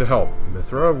torturing the help,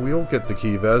 Mithra. We'll get the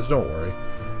key, Vez, don't worry.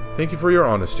 Thank you for your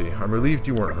honesty. I'm relieved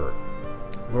you weren't hurt.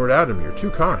 Lord Addam, you're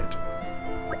too kind.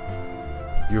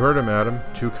 You heard him, Addam.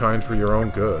 Too kind for your own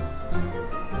good.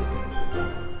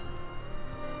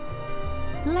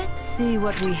 Let's see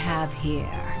what we have here.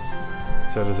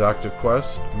 Set his active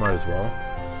quest. Might as well.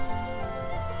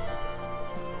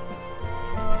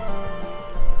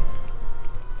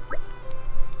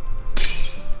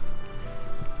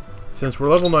 Since we're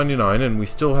level 99 and we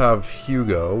still have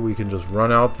Hugo, we can just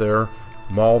run out there,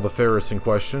 maul the Ferris in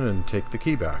question, and take the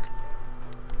key back.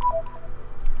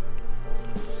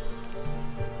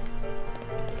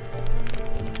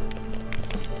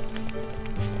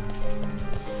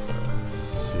 Let's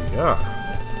see,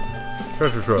 yeah.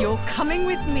 Treasure trove. You're coming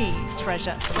with me,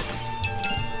 treasure.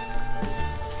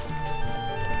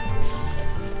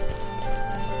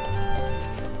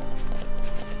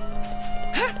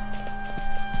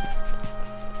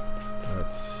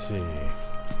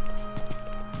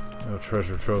 No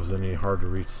treasure troves in any hard to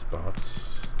reach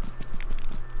spots.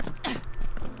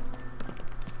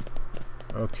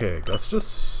 Okay,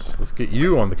 Augustus, let's get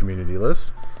you on the community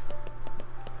list.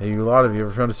 Hey, you lot, have you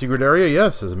ever found a secret area?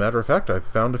 Yes, as a matter of fact, I've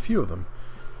found a few of them.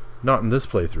 Not in this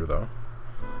playthrough, though.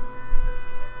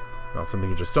 Not something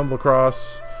you just stumble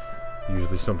across.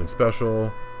 Usually something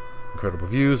special. Incredible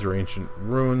views, or ancient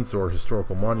ruins, or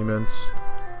historical monuments.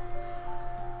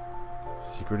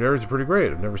 Secret areas are pretty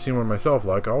great. I've never seen one myself,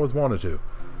 like I always wanted to.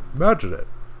 Imagine it.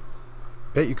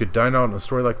 Bet you could dine out on a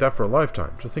story like that for a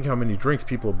lifetime. Just think how many drinks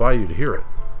people will buy you to hear it.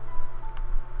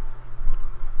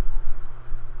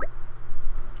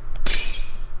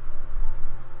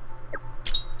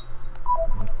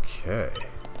 Okay.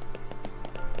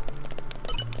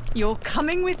 You're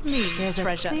coming with me, There's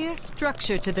treasure. a clear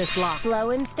structure to this lock.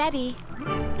 Slow and steady.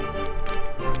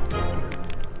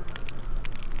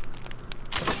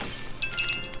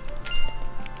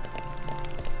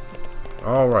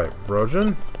 Alright,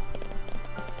 Brojan.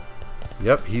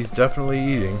 Yep, he's definitely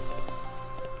eating.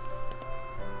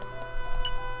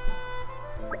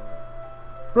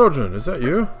 Brojan, is that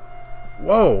you?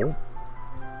 Whoa!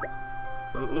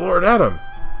 Lord Addam!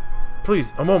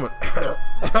 Please, a moment.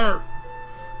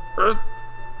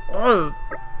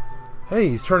 Hey,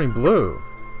 he's turning blue.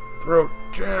 Throat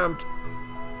jammed.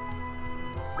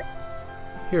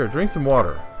 Here, drink some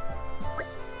water.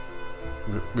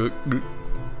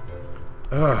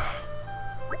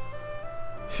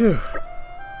 Phew.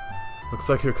 Looks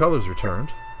like your color's returned.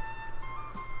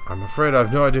 I'm afraid I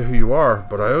have no idea who you are,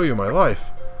 but I owe you my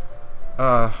life.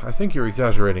 I think you're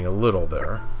exaggerating a little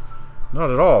there.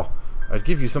 Not at all. I'd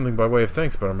give you something by way of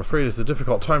thanks, but I'm afraid it's a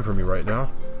difficult time for me right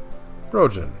now.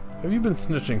 Brojan, have you been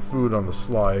snitching food on the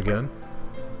sly again?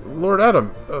 Lord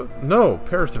Addam, no,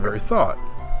 perish the very thought.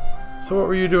 So what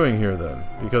were you doing here then?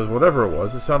 Because whatever it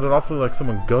was, it sounded awfully like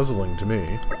someone guzzling to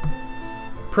me.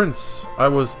 Prince, I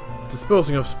was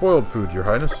disposing of spoiled food, Your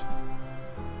Highness.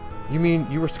 You mean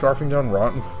you were scarfing down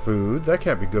rotten food? That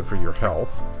can't be good for your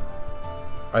health.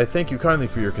 I thank you kindly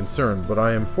for your concern, but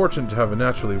I am fortunate to have a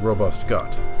naturally robust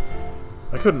gut.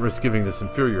 I couldn't risk giving this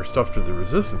inferior stuff to the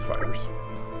resistance fighters.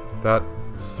 That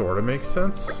sort of makes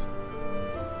sense.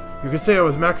 You could say I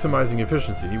was maximizing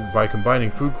efficiency by combining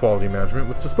food quality management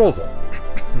with disposal.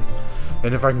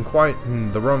 And if I can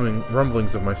quieten the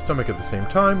rumblings of my stomach at the same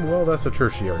time, well, that's a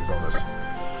tertiary bonus.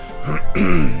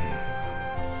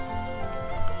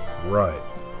 Right.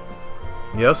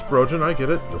 Yes, Brojan, I get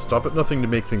it. You'll stop at nothing to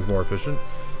make things more efficient.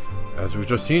 As we've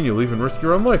just seen, you'll even risk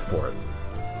your own life for it.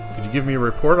 Could you give me a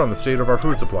report on the state of our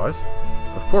food supplies?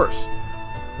 Of course.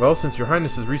 Well, since your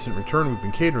Highness's recent return, we've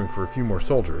been catering for a few more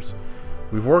soldiers.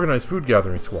 We've organized food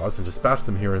gathering squads and dispatched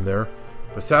them here and there,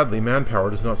 but sadly, manpower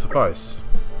does not suffice.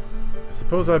 I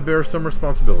suppose I bear some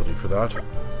responsibility for that.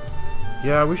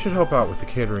 Yeah, we should help out with the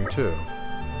catering too.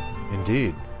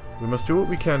 Indeed. We must do what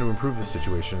we can to improve the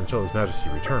situation until His Majesty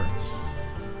returns.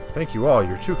 Thank you all,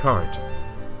 you're too kind.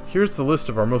 Here's the list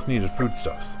of our most needed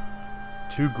foodstuffs.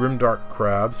 2 grimdark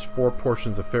crabs, 4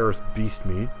 portions of fairest beast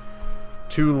meat,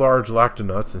 2 large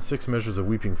lactonuts, and 6 measures of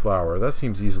weeping flour. That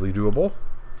seems easily doable.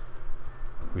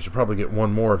 We should probably get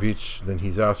 1 more of each than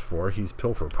he's asked for. He's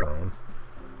pilfer prone.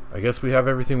 I guess we have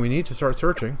everything we need to start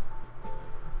searching.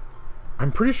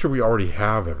 I'm pretty sure we already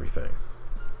have everything.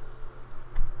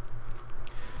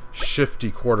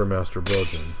 Shifty Quartermaster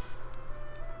Brojan.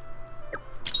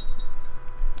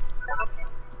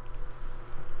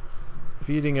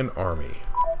 Feeding an army.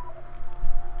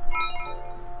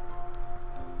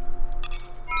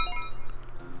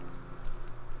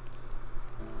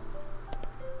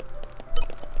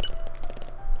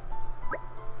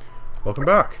 Welcome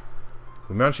back.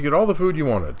 We managed to get all the food you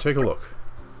wanted. Take a look.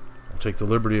 I'll take the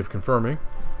liberty of confirming.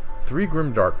 3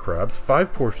 grimdark crabs,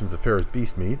 5 portions of fairest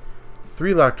beast meat,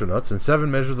 3 lactonuts, and 7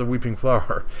 measures of weeping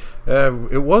flour.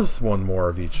 It was 1 more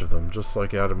of each of them, just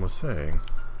like Addam was saying.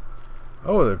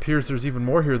 Oh, it appears there's even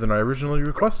more here than I originally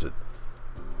requested.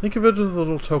 Think of it as a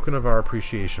little token of our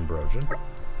appreciation, Brojan.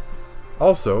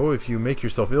 Also, if you make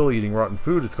yourself ill eating rotten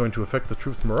food, it's going to affect the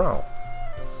troops' morale.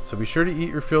 So be sure to eat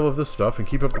your fill of this stuff and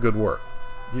keep up the good work.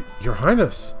 Your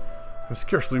Highness! I'm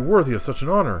scarcely worthy of such an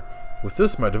honor. With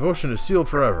this, my devotion is sealed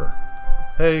forever.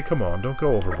 Hey, come on, don't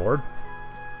go overboard.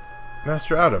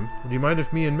 Master Addam, would you mind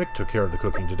if me and Mick took care of the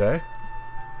cooking today?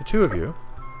 The 2 of you?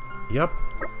 Yep.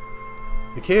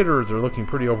 The caterers are looking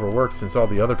pretty overworked since all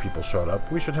the other people showed up.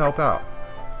 We should help out.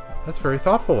 That's very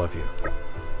thoughtful of you.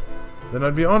 Then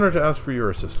I'd be honored to ask for your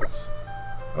assistance.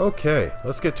 Okay,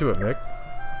 let's get to it, Mick.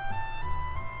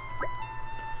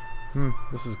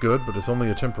 This is good, but it's only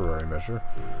a temporary measure.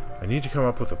 I need to come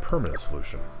up with a permanent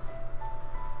solution.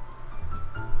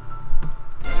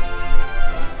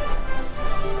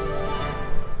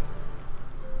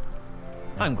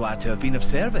 I'm glad to have been of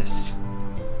service.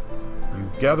 You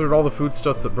gathered all the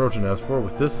foodstuff that Brojan asked for.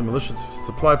 With this, the malicious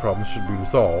supply problem should be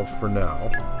resolved for now.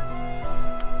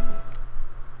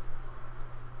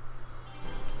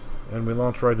 And we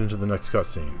launch right into the next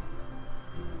cutscene.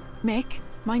 Mick,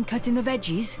 mind cutting the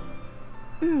veggies?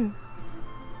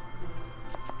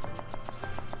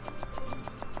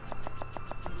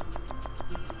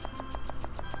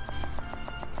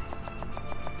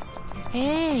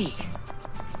 Hey!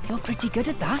 You're pretty good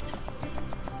at that.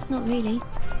 Not really.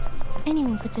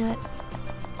 Anyone could do it.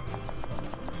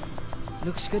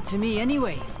 Looks good to me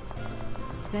anyway.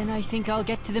 Then I think I'll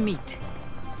get to the meat.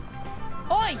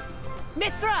 Oi!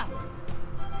 Mithra!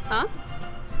 Huh?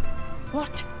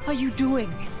 What are you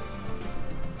doing?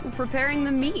 We're preparing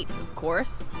the meat, of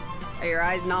course. Are your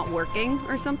eyes not working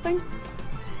or something?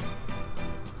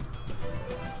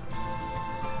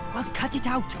 Well, cut it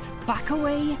out. Back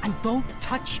away and don't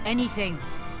touch anything.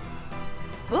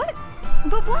 What?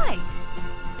 But why?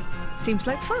 Seems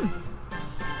like fun.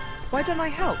 Why don't I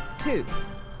help, too?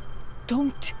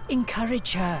 Don't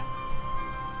encourage her.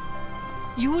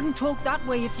 You wouldn't talk that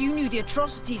way if you knew the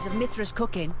atrocities of Mithra's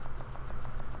cooking.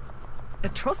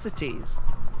 Atrocities?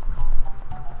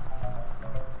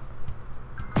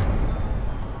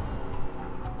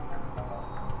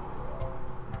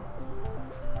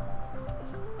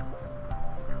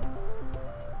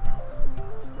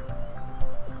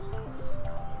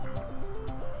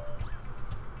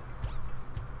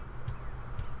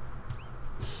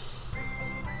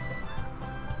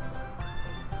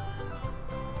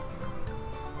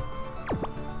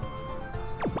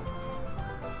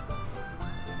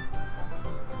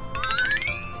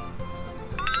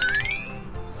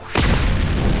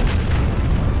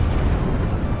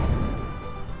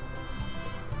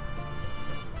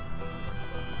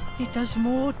 It does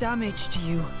more damage to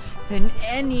you than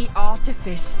any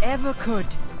artifice ever could.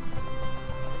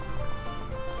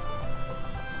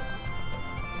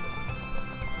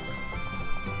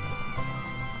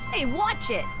 Hey, watch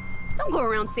it! Don't go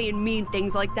around saying mean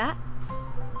things like that.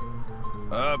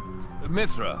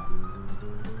 Mithra.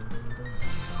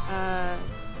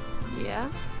 Yeah?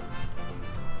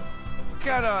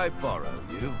 Can I borrow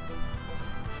you?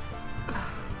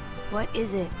 What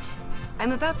is it?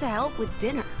 I'm about to help with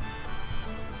dinner.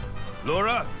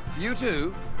 Laura, you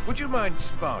too? Would you mind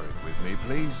sparring with me,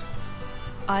 please?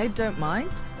 I don't mind,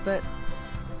 but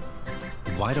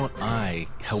Why don't I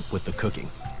help with the cooking?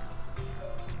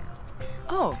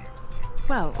 oh,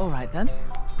 well, all right then.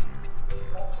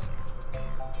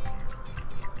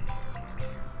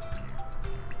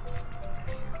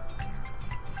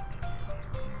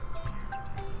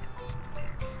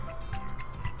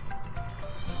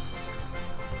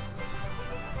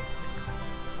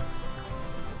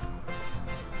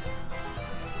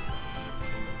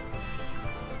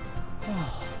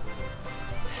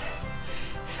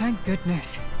 Thank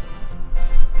goodness.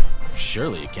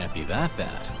 Surely it can't be that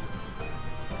bad.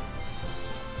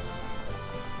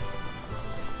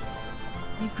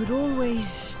 You could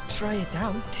always try it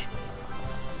out.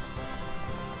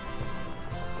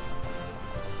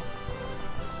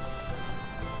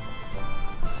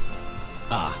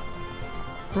 Ah,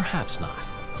 perhaps not.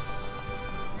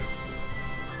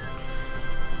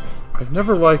 I've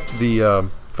never liked the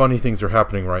funny things are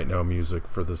happening right now music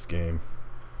for this game.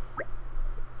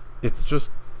 It's just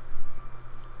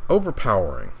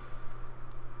overpowering.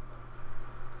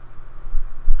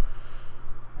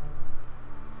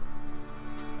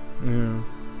 Yeah.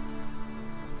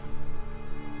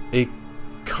 A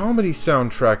comedy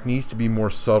soundtrack needs to be more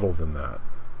subtle than that.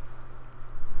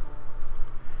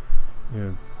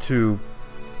 To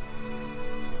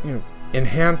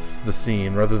enhance the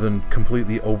scene rather than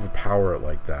completely overpower it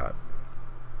like that.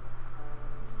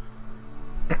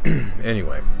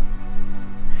 Anyway,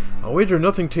 I'll wager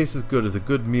nothing tastes as good as a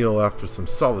good meal after some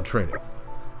solid training.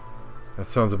 That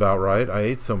sounds about right. I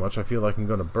ate so much I feel like I'm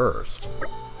going to burst.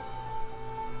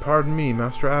 Pardon me,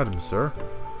 Master Addam, sir.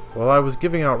 While I was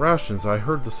giving out rations, I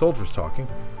heard the soldiers talking.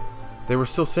 They were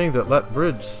saying that Let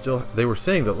Bridge still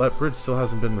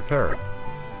hasn't been repaired.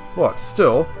 What,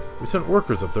 still? We sent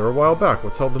workers up there a while back.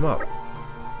 What's held them up?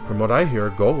 From what I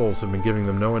hear, Goggles have been giving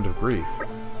them no end of grief.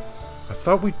 I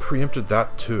thought we'd preempted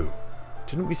that too.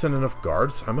 Didn't we send enough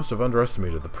guards? I must have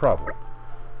underestimated the problem.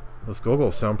 Those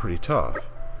Goggles sound pretty tough.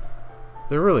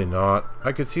 They're really not.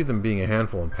 I could see them being a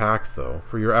handful in packs, though,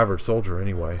 for your average soldier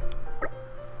anyway.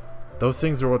 Those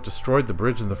things are what destroyed the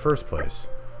bridge in the first place.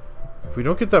 If we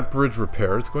don't get that bridge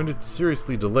repaired, it's going to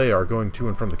seriously delay our going to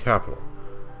and from the capital.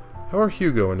 How are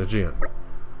Hugo and Aegean?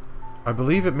 I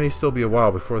believe it may still be a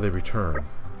while before they return.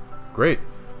 Great.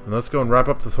 Then let's go and wrap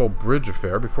up this whole bridge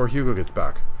affair before Hugo gets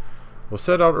back. We'll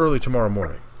set out early tomorrow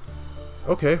morning.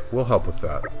 Okay, we'll help with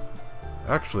that.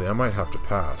 Actually, I might have to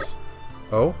pass.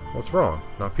 Oh, what's wrong?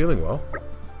 Not feeling well?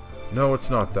 No, it's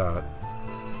not that.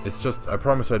 It's just, I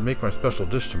promised I'd make my special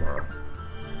dish tomorrow.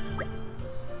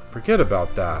 Forget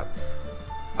about that.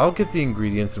 I'll get the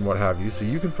ingredients and what have you, so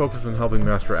you can focus on helping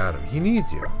Master Addam. He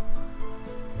needs you.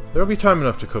 There'll be time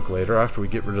enough to cook later after we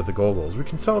get rid of the Goggles. We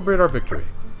can celebrate our victory.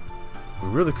 We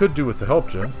really could do with the help,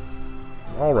 Jin.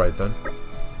 Alright then.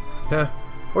 Heh,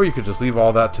 or you could just leave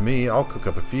all that to me. I'll cook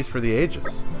up a feast for the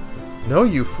ages. No,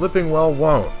 you flipping well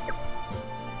won't.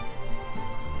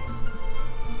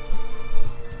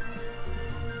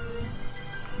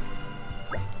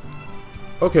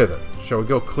 Okay then, shall we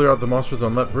go clear out the monsters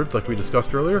on that bridge like we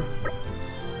discussed earlier?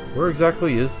 Where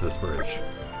exactly is this bridge?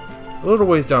 A little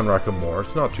ways down Rackham Moor,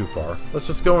 it's not too far. Let's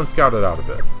just go and scout it out a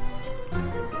bit.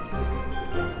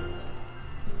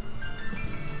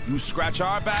 You scratch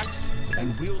our backs,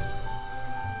 and we'll...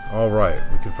 Alright,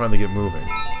 we can finally get moving.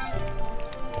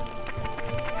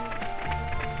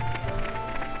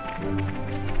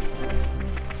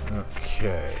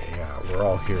 Okay, yeah, we're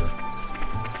all here.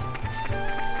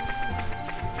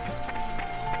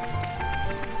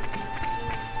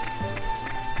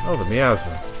 Oh, the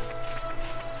miasma.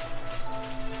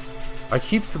 I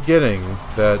keep forgetting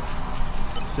that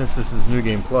since this is New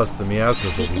Game Plus, the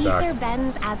miasmas will be back. Ether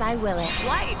bends as I will it.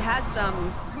 Light has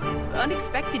some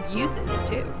unexpected uses,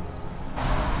 too.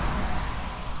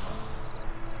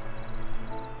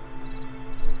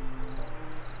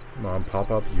 Come on, pop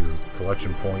up, you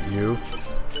collection point, you.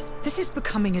 This is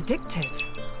becoming addictive.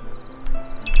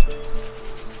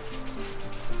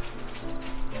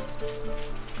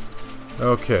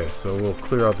 Okay, so we'll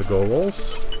clear out the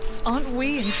Goggles. Aren't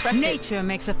we intrepid? Nature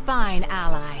makes a fine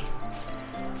ally.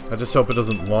 I just hope it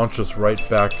doesn't launch us right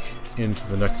back into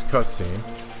the next cutscene.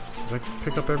 Did I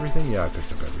pick up everything? Yeah, I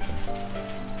picked up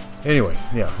everything. Anyway,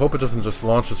 yeah, hope it doesn't just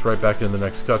launch us right back into the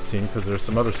next cutscene, because there's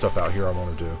some other stuff out here I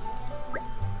want to do.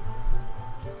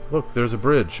 Look, there's a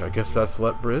bridge. I guess that's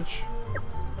Let Bridge.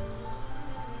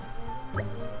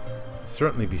 It's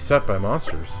certainly beset by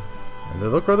monsters, and they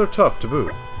look rather tough to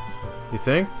boot. You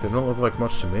think? They don't look like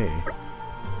much to me.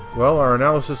 Well, our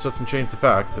analysis doesn't change the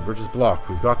fact the bridge is blocked.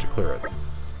 We've got to clear it.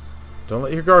 Don't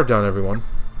let your guard down, everyone.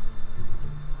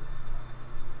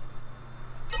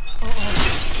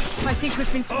 I think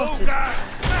we've been spotted.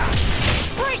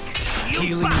 Break!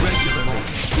 Healing regularly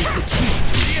is the key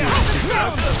to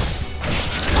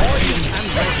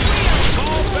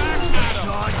Fall back,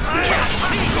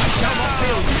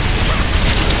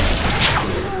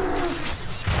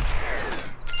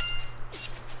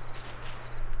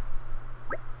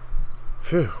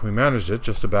 Phew, we managed it,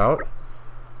 just about.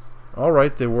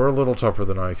 Alright, they were a little tougher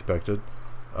than I expected.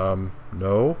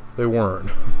 No, they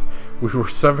weren't. We were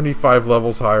 75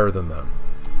 levels higher than them.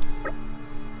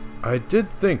 I did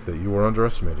think that you were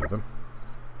underestimating them.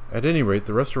 At any rate,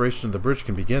 the restoration of the bridge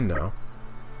can begin now.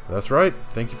 That's right.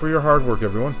 Thank you for your hard work,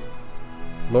 everyone.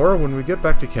 Laura, when we get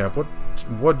back to camp,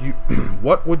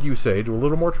 what would you say to a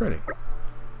little more training?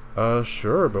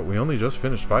 Sure, but we only just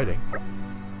finished fighting.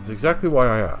 That's exactly why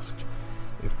I asked.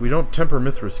 If we don't temper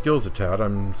Mithra's skills a tad,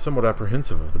 I'm somewhat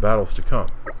apprehensive of the battles to come.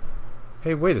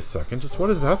 Hey, wait a second. Just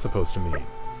what is that supposed to mean?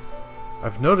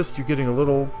 I've noticed you getting a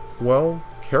little, well,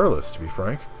 careless, to be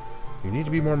frank. You need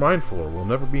to be more mindful or we'll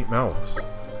never beat Malus.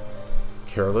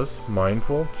 Careless?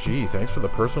 Mindful? Gee, thanks for the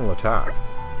personal attack.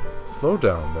 Slow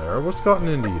down there. What's gotten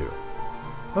into you?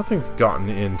 Nothing's gotten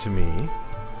into me.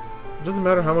 It doesn't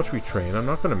matter how much we train. I'm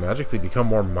not going to magically become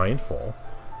more mindful.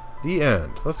 The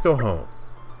end. Let's go home.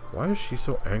 Why is she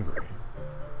so angry?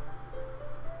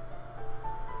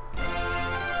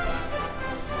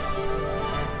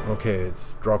 Okay,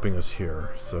 it's dropping us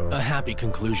here, so... A happy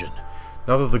conclusion.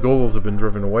 Now that the goals have been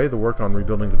driven away, the work on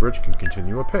rebuilding the bridge can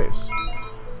continue apace.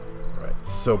 Right,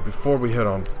 so before we head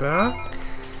on back...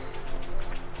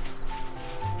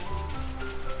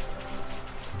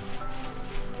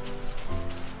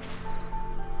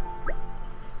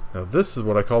 Now this is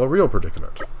what I call a real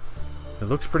predicament. It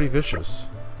looks pretty vicious.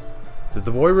 Did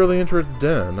the boy really enter its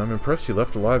den? I'm impressed he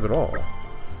left alive at all.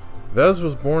 Vez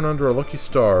was born under a lucky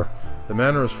star. The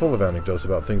manor is full of anecdotes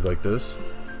about things like this.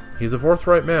 He's a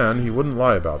forthright man. He wouldn't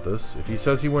lie about this. If he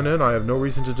says he went in, I have no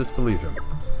reason to disbelieve him.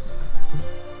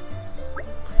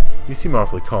 You seem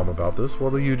awfully calm about this.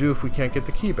 What will you do if we can't get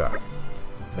the key back?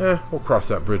 We'll cross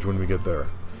that bridge when we get there.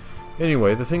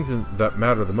 Anyway, the things that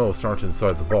matter the most aren't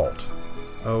inside the vault.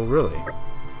 Oh, really?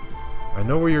 I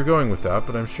know where you're going with that,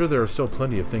 but I'm sure there are still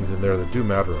plenty of things in there that do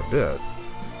matter a bit.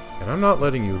 And I'm not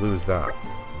letting you lose that.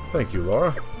 Thank you,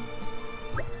 Laura.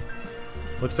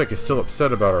 Looks like he's still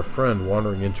upset about our friend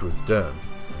wandering into his den.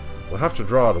 We'll have to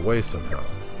draw it away somehow.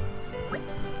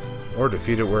 Or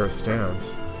defeat it where it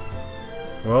stands.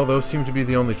 Well, those seem to be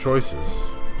the only choices.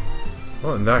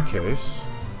 Well, in that case...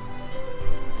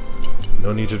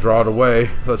 no need to draw it away.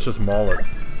 Let's just maul it.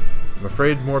 I'm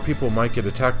afraid more people might get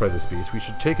attacked by this beast. We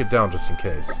should take it down just in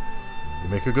case. You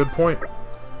make a good point.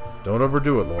 Don't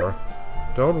overdo it, Laura.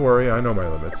 Don't worry, I know my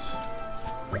limits.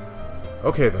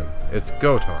 Okay then, it's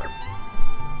go time.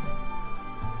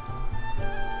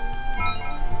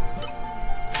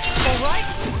 Alright,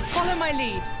 follow my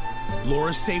lead.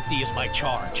 Laura's safety is my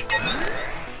charge.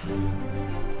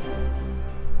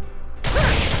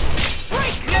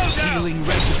 healing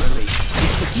regularly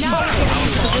is the key.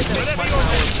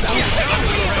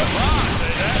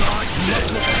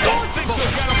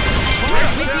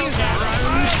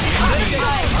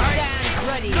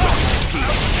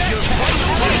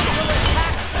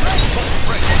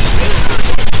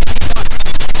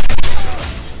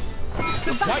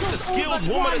 Quite the skilled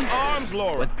woman at arms,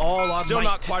 Laura. With all our Still might.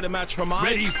 not quite a match for my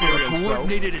Ready for a experience,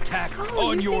 coordinated attack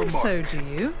on you your think mark. so, do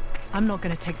you? I'm not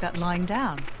going to take that lying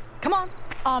down. Come on,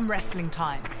 arm wrestling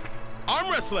time.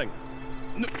 Arm wrestling?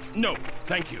 No,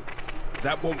 thank you.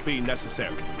 That won't be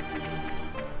necessary.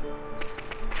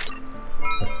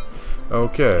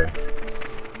 Okay.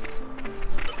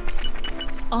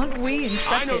 Aren't we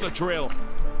intrepid? I know the drill.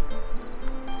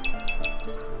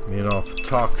 Me and off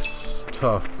talks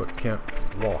tough, but can't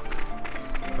walk.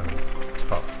 That's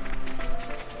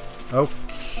tough.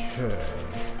 Okay.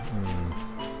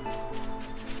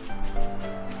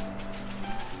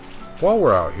 While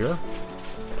we're out here...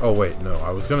 Oh wait, no.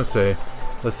 I was gonna say,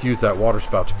 let's use that water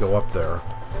spout to go up there.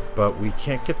 But we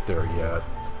can't get there yet.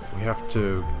 We have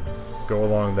to go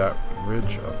along that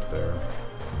ridge up there.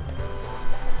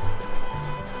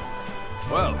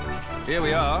 Well, here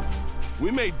we are.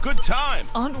 We made good time.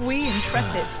 Aren't we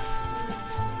intrepid?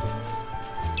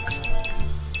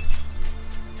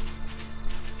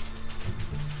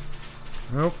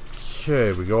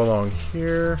 Okay, we go along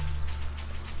here.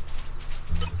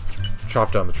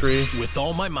 Chop down the tree. With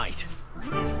all my might.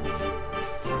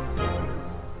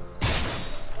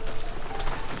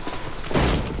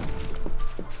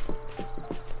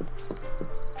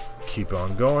 keep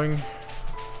on going.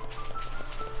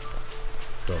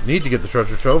 Don't need to get the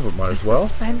treasure trove, but might as well.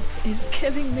 Suspense is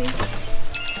killing me.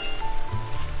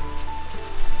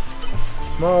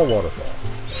 Small waterfall.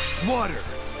 Water,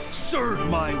 serve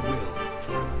my will.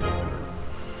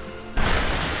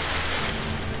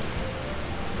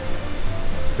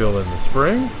 Fill in the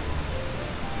spring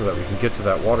so that we can get to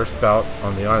that water spout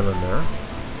on the island there.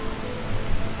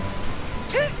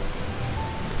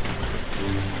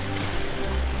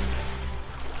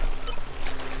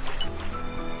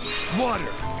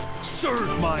 Water,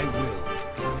 serve my will.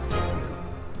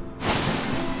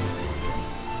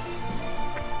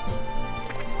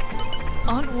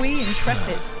 Aren't we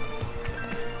intrepid?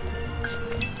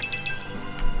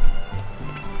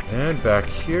 And back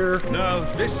here. No,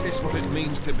 this is what it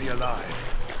means to be alive.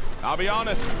 I'll be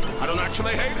honest, I don't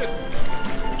actually hate it.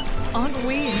 Aren't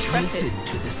we intrepid? Listen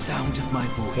to the sound of my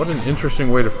voice. What an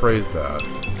interesting way to phrase that.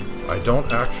 I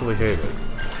don't actually hate it.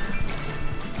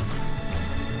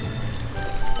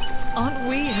 Aren't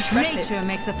we intrepid? Nature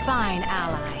makes a fine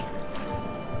ally.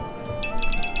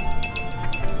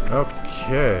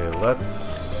 Okay,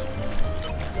 let's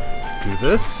do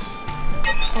this.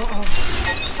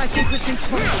 I think we're too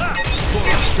small.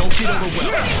 Boys, don't get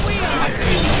overwhelmed. I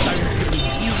feel the silence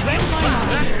between you. You read my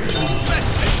mind.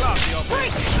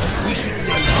 We should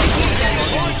stay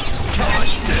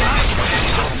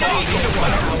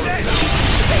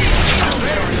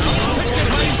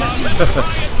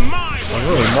I'm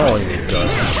really mauling these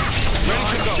guys. Ready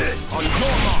to go. On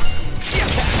your mark.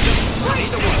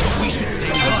 We should stay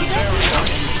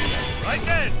Right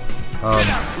then.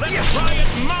 Let's try it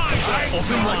my way.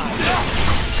 Open wide.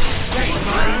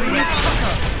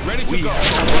 Ready to go.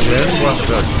 Then what's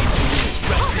that?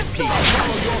 Rest in peace.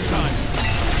 Follow your time.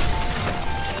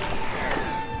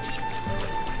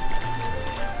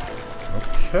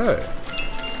 Okay.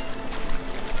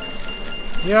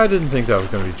 Yeah, I didn't think that was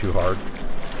going to be too hard.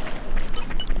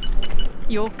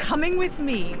 You're coming with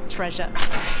me, treasure.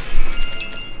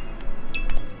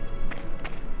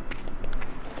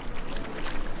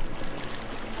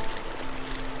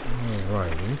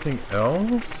 Alright, anything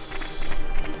else?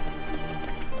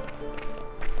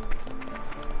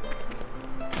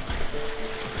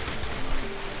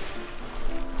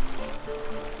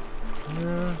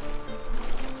 Yeah.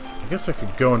 I guess I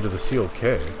could go into the sealed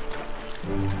cave.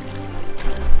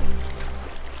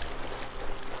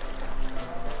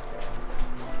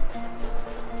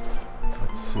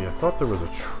 Let's see, I thought there was a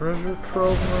treasure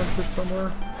trove around here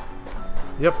somewhere.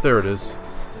 Yep, there it is.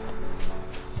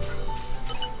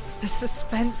 The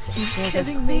suspense is There's a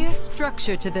killing clear me.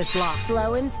 structure to this lock.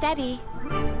 Slow and steady.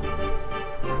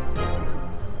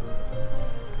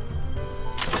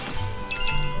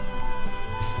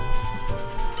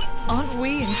 Aren't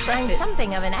we I'm intrepid?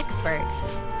 something of an expert.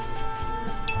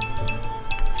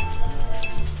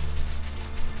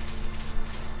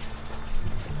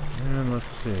 And let's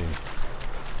see.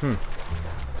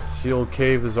 Sealed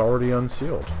cave is already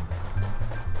unsealed.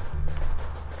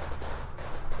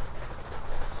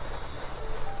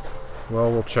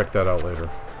 Well, we'll check that out later.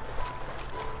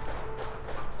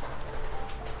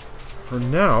 For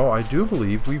now, I do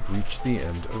believe we've reached the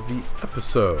end of the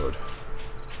episode.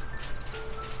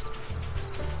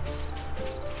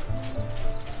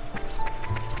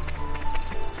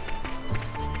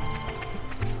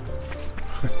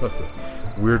 That's a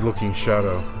weird looking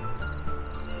shadow.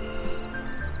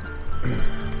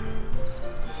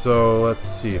 So let's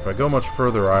see, if I go much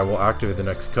further I will activate the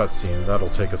next cutscene. That'll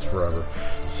take us forever.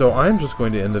 So I'm just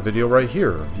going to end the video right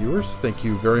here. Viewers, thank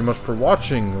you very much for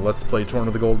watching Let's Play Torna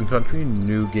the Golden Country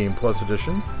New Game Plus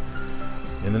Edition.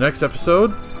 In the next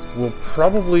episode, we'll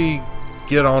probably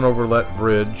get on over Let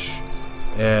Bridge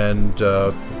and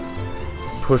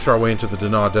push our way into the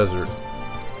Dannagh Desert.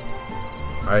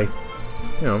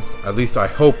 At least I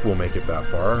hope we'll make it that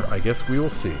far. I guess we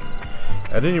will see.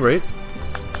 At any rate,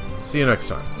 see you next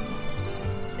time.